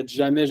l'industrie n'arrête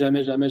jamais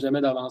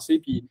d'avancer.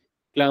 Puis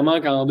clairement,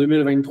 qu'en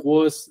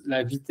 2023,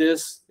 la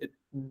vitesse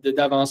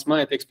d'avancement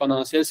est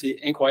exponentielle. C'est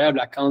incroyable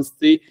la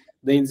quantité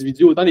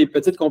d'individus. Autant des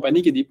petites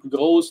compagnies que des plus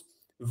grosses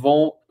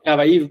vont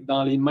travailler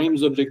dans les mêmes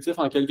objectifs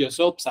en quelque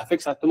sorte. Puis ça fait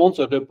que tout le monde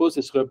se repousse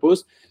et se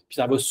repousse. Puis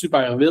ça va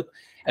super vite.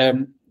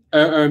 Un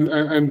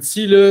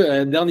petit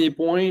dernier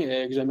point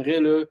que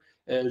j'aimerais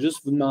juste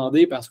vous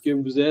demander, parce que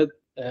vous êtes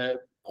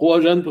 3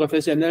 jeunes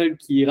professionnels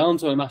qui rentrent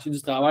sur le marché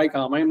du travail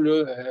quand même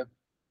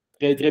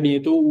très, très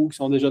bientôt ou qui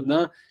sont déjà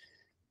dedans.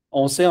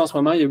 On sait en ce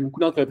moment, il y a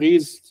beaucoup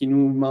d'entreprises qui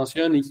nous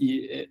mentionnent et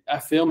qui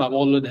affirment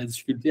avoir de la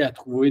difficulté à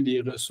trouver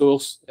des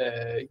ressources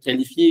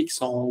qualifiées qui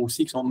sont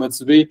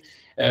motivées.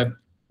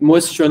 Moi,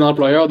 si je suis un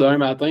employeur d'un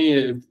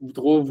matin,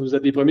 vous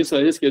êtes les premiers sur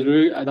la liste que je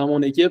veux dans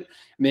mon équipe,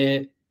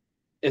 mais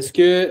est-ce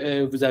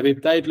que vous avez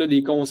peut-être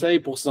des conseils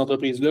pour ces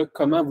entreprises-là?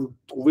 Comment vous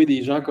trouvez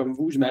des gens comme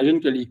vous? J'imagine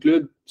que les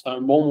clubs, c'est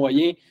un bon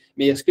moyen,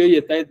 mais est-ce qu'il y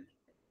a peut-être,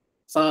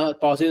 sans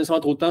passer nécessairement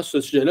trop de temps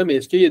sur ce sujet-là, mais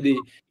est-ce qu'il y a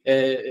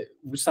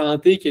vous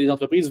sentez que les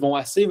entreprises vont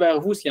assez vers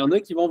vous? S'il y en a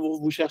qui vont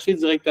vous chercher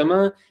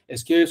directement,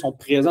 est-ce qu'ils sont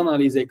présents dans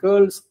les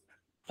écoles?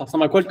 Ça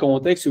ressemble à quoi le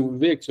contexte que vous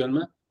vivez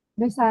actuellement?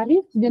 Bien, ça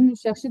arrive qu'ils viennent nous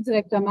chercher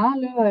directement.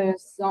 Là.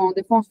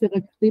 Des fois, on se fait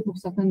recruter pour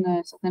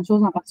certaines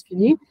choses en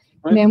particulier.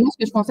 Ouais. Mais moi, ce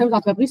que je conseille aux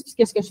entreprises, puis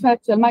ce que je fais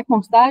actuellement avec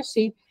mon stage,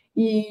 c'est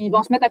qu'ils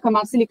vont se mettre à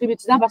commencer les clubs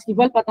étudiants parce qu'ils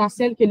voient le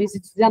potentiel que les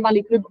étudiants dans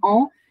les clubs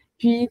ont.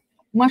 Puis,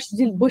 moi, je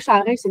dis le bouche à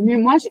oreille, c'est mieux.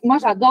 Moi,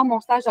 j'adore mon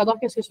stage, j'adore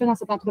ce que je fais dans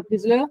cette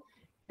entreprise-là.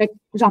 Fait que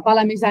j'en parle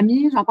à mes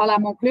amis, j'en parle à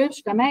mon club. Je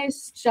suis comme, hey,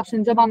 si tu cherches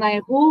une job en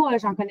aéro,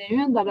 j'en connais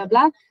une,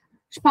 blablabla.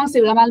 Je pense que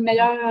c'est vraiment le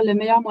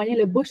meilleur moyen,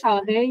 le bouche à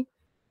oreille.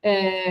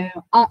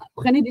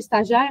 Prenez des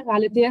stagiaires. À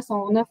l'ETS,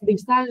 on offre des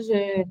stages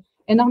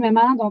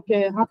énormément. Donc,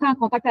 rentrez en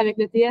contact avec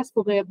l'ETS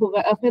pour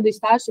offrir des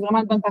stages. C'est vraiment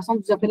une bonne façon de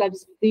vous offrir de la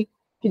visibilité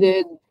puis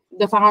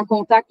de faire un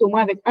contact au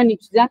moins avec un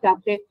étudiant. Puis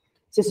après,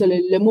 c'est ça,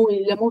 le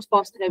mot se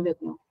passe très vite.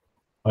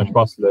 Ouais, je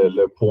pense que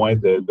le point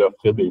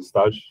d'offrir des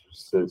stages,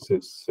 c'est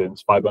une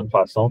super bonne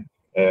façon.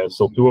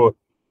 Surtout,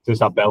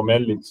 ça permet à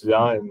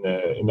l'étudiant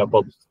une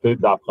opportunité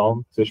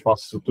d'apprendre. Je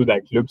pense surtout dans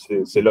le club,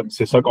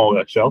 c'est ça qu'on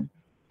recherche.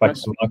 Fait que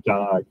souvent,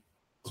 quand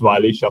tu vas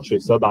aller chercher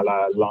ça dans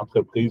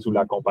l'entreprise ou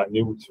la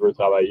compagnie où tu veux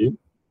travailler.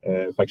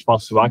 Fait que je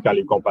pense souvent quand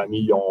les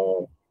compagnies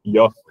ils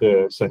offrent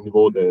ce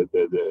niveau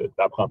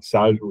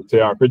d'apprentissage ou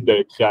un peu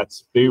de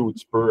créativité où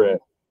tu peux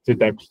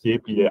t'impliquer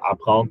puis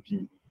apprendre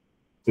puis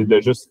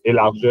de juste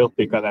élargir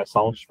tes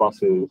connaissances, je pense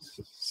que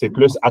c'est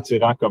plus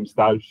attirant comme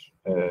stage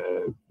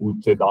ou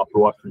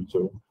d'emploi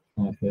futur.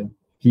 En fait.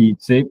 Puis,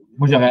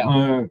 moi, j'aurais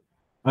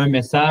un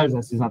message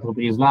à ces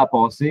entreprises-là à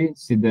passer,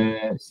 c'est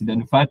de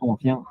nous faire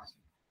confiance.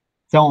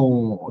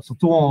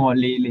 Surtout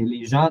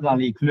les gens dans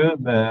les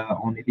clubs,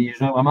 on est des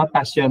gens vraiment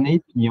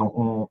passionnés, puis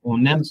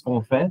on aime ce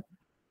qu'on fait.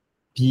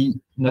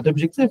 Puis notre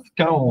objectif,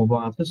 quand on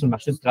va entrer sur le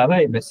marché du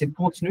travail, c'est de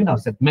continuer dans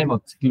cette même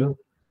optique-là.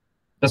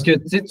 Parce que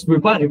tu ne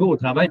peux pas arriver au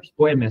travail et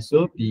pas aimer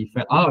ça, puis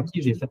faire OK,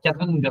 j'ai fait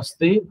 4 ans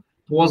d'université,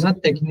 3 ans de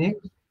technique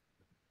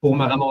pour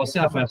me ramasser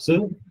à faire ça.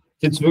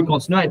 Tu veux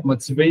continuer à être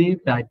motivé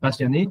et à être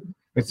passionné.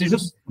 C'est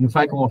juste nous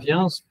faire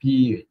confiance,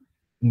 puis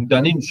nous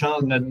donner une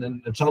chance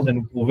de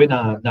nous prouver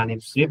dans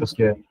l'industrie parce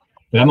que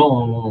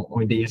vraiment,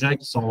 on est des gens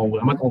qui sont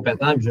vraiment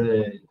compétents.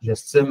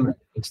 J'estime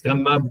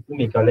extrêmement beaucoup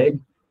mes collègues.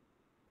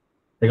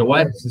 Fait que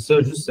ouais, c'est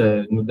ça, juste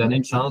nous donner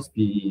une chance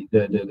puis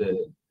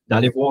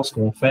d'aller voir ce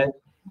qu'on fait.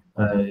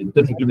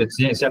 Tous les clubs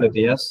étudiants ici à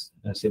l'ETS,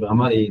 c'est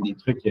vraiment des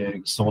trucs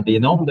qui sont des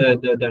nombres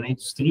de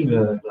l'industrie,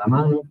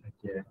 vraiment. Là.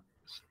 Fait que,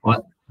 ouais,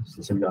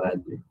 c'est ça que j'aurais à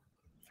dire.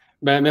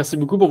 Merci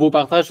beaucoup pour vos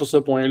partages sur ce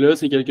point-là.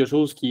 C'est quelque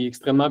chose qui est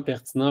extrêmement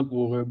pertinent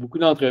pour beaucoup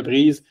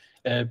d'entreprises.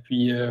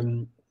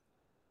 Il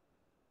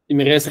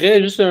me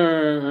resterait juste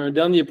un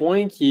dernier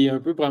point qui est un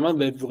peu probablement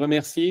de vous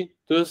remercier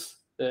tous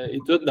et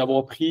toutes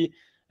d'avoir pris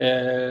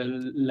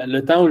le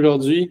temps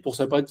aujourd'hui pour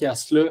ce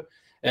podcast-là.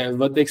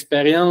 Votre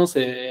expérience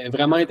est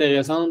vraiment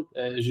intéressante.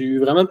 J'ai eu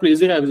vraiment de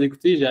plaisir à vous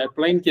écouter. J'avais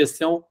plein de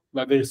questions. Vous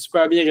m'avez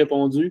super bien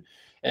répondu.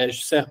 Je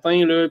suis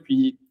certain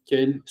puis que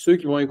ceux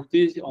qui vont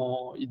écouter, il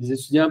y a des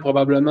étudiants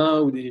probablement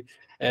ou des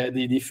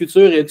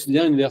futurs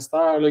étudiants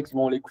universitaires là, qui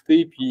vont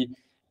l'écouter. Puis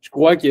je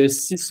crois que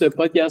si ce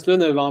podcast-là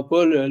ne vend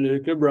pas le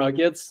Club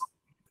RockETS,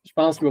 je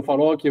pense qu'il va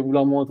falloir que vous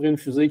leur montrez une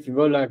fusée qui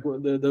vole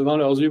devant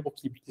leurs yeux pour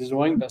qu'ils puissent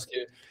joindre parce que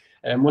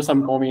moi, ça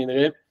me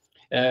conviendrait.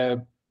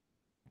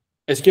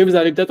 Est-ce que vous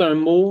avez peut-être un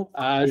mot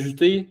à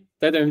ajouter?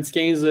 Peut-être un petit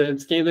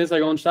 15-20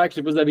 secondes chaque. Je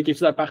ne sais pas si vous avez quelque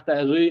chose à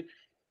partager.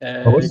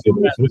 Oui, c'est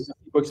vrai.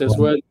 Quoi que ce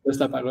soit, je laisse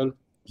la parole.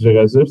 Je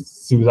dirais juste,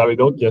 si vous avez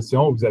d'autres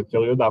questions, vous êtes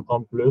curieux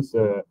d'apprendre plus,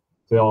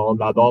 on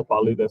adore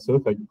parler de ça.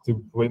 Fait que,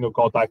 vous pouvez nous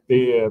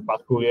contacter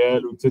par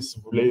courriel ou si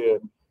vous voulez,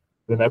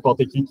 de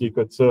n'importe qui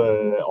écoute ça,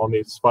 on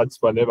est super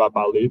disponible à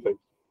parler. Fait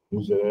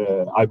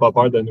n'aie pas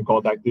peur de nous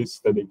contacter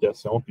si tu as des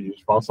questions. Puis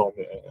je pense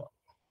que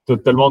tout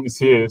le monde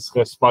ici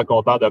serait super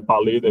content de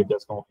parler de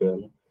ce qu'on fait.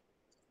 Là.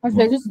 Moi, je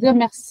voulais juste dire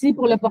merci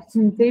pour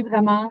l'opportunité,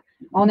 vraiment.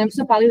 On aime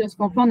ça parler de ce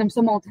qu'on fait, on aime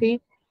ça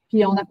montrer,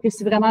 puis on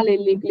apprécie vraiment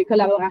les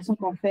collaborations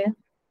qu'on fait.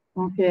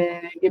 Donc,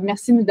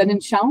 merci de nous donner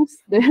une chance.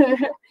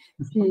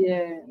 Puis,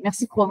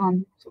 merci de croire en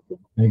nous, surtout.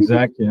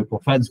 Exact.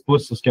 Pour faire du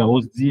pouce sur ce que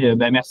Rose dit,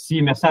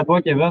 merci. Merci à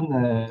toi,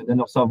 Kevin, de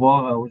nous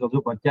recevoir aujourd'hui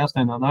au podcast.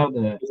 C'est un honneur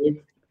de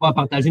pouvoir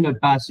partager notre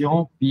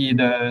passion puis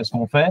de ce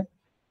qu'on fait.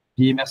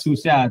 Puis merci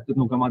aussi à tous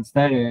nos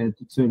commanditaires et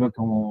tous ceux-là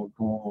qu'on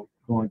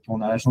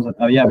a la chance de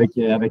travailler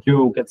avec eux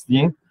au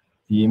quotidien.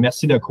 Puis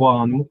merci de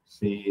croire en nous.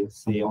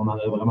 On en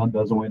a vraiment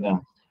besoin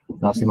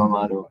dans ces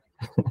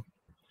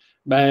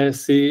moments-là.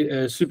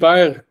 C'est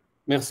super.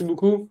 Merci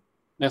beaucoup.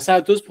 Merci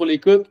à tous pour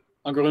l'écoute.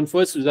 Encore une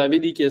fois, si vous avez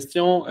des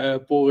questions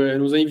pour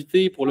nos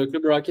invités, pour le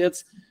Club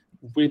RockETS,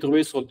 vous pouvez les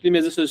trouver sur tous les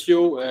médias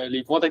sociaux,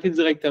 les contacter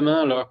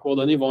directement. Leurs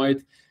coordonnées vont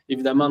être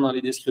évidemment dans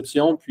les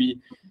descriptions. Puis,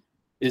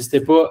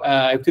 n'hésitez pas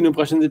à écouter nos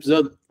prochains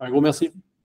épisodes. Un gros merci.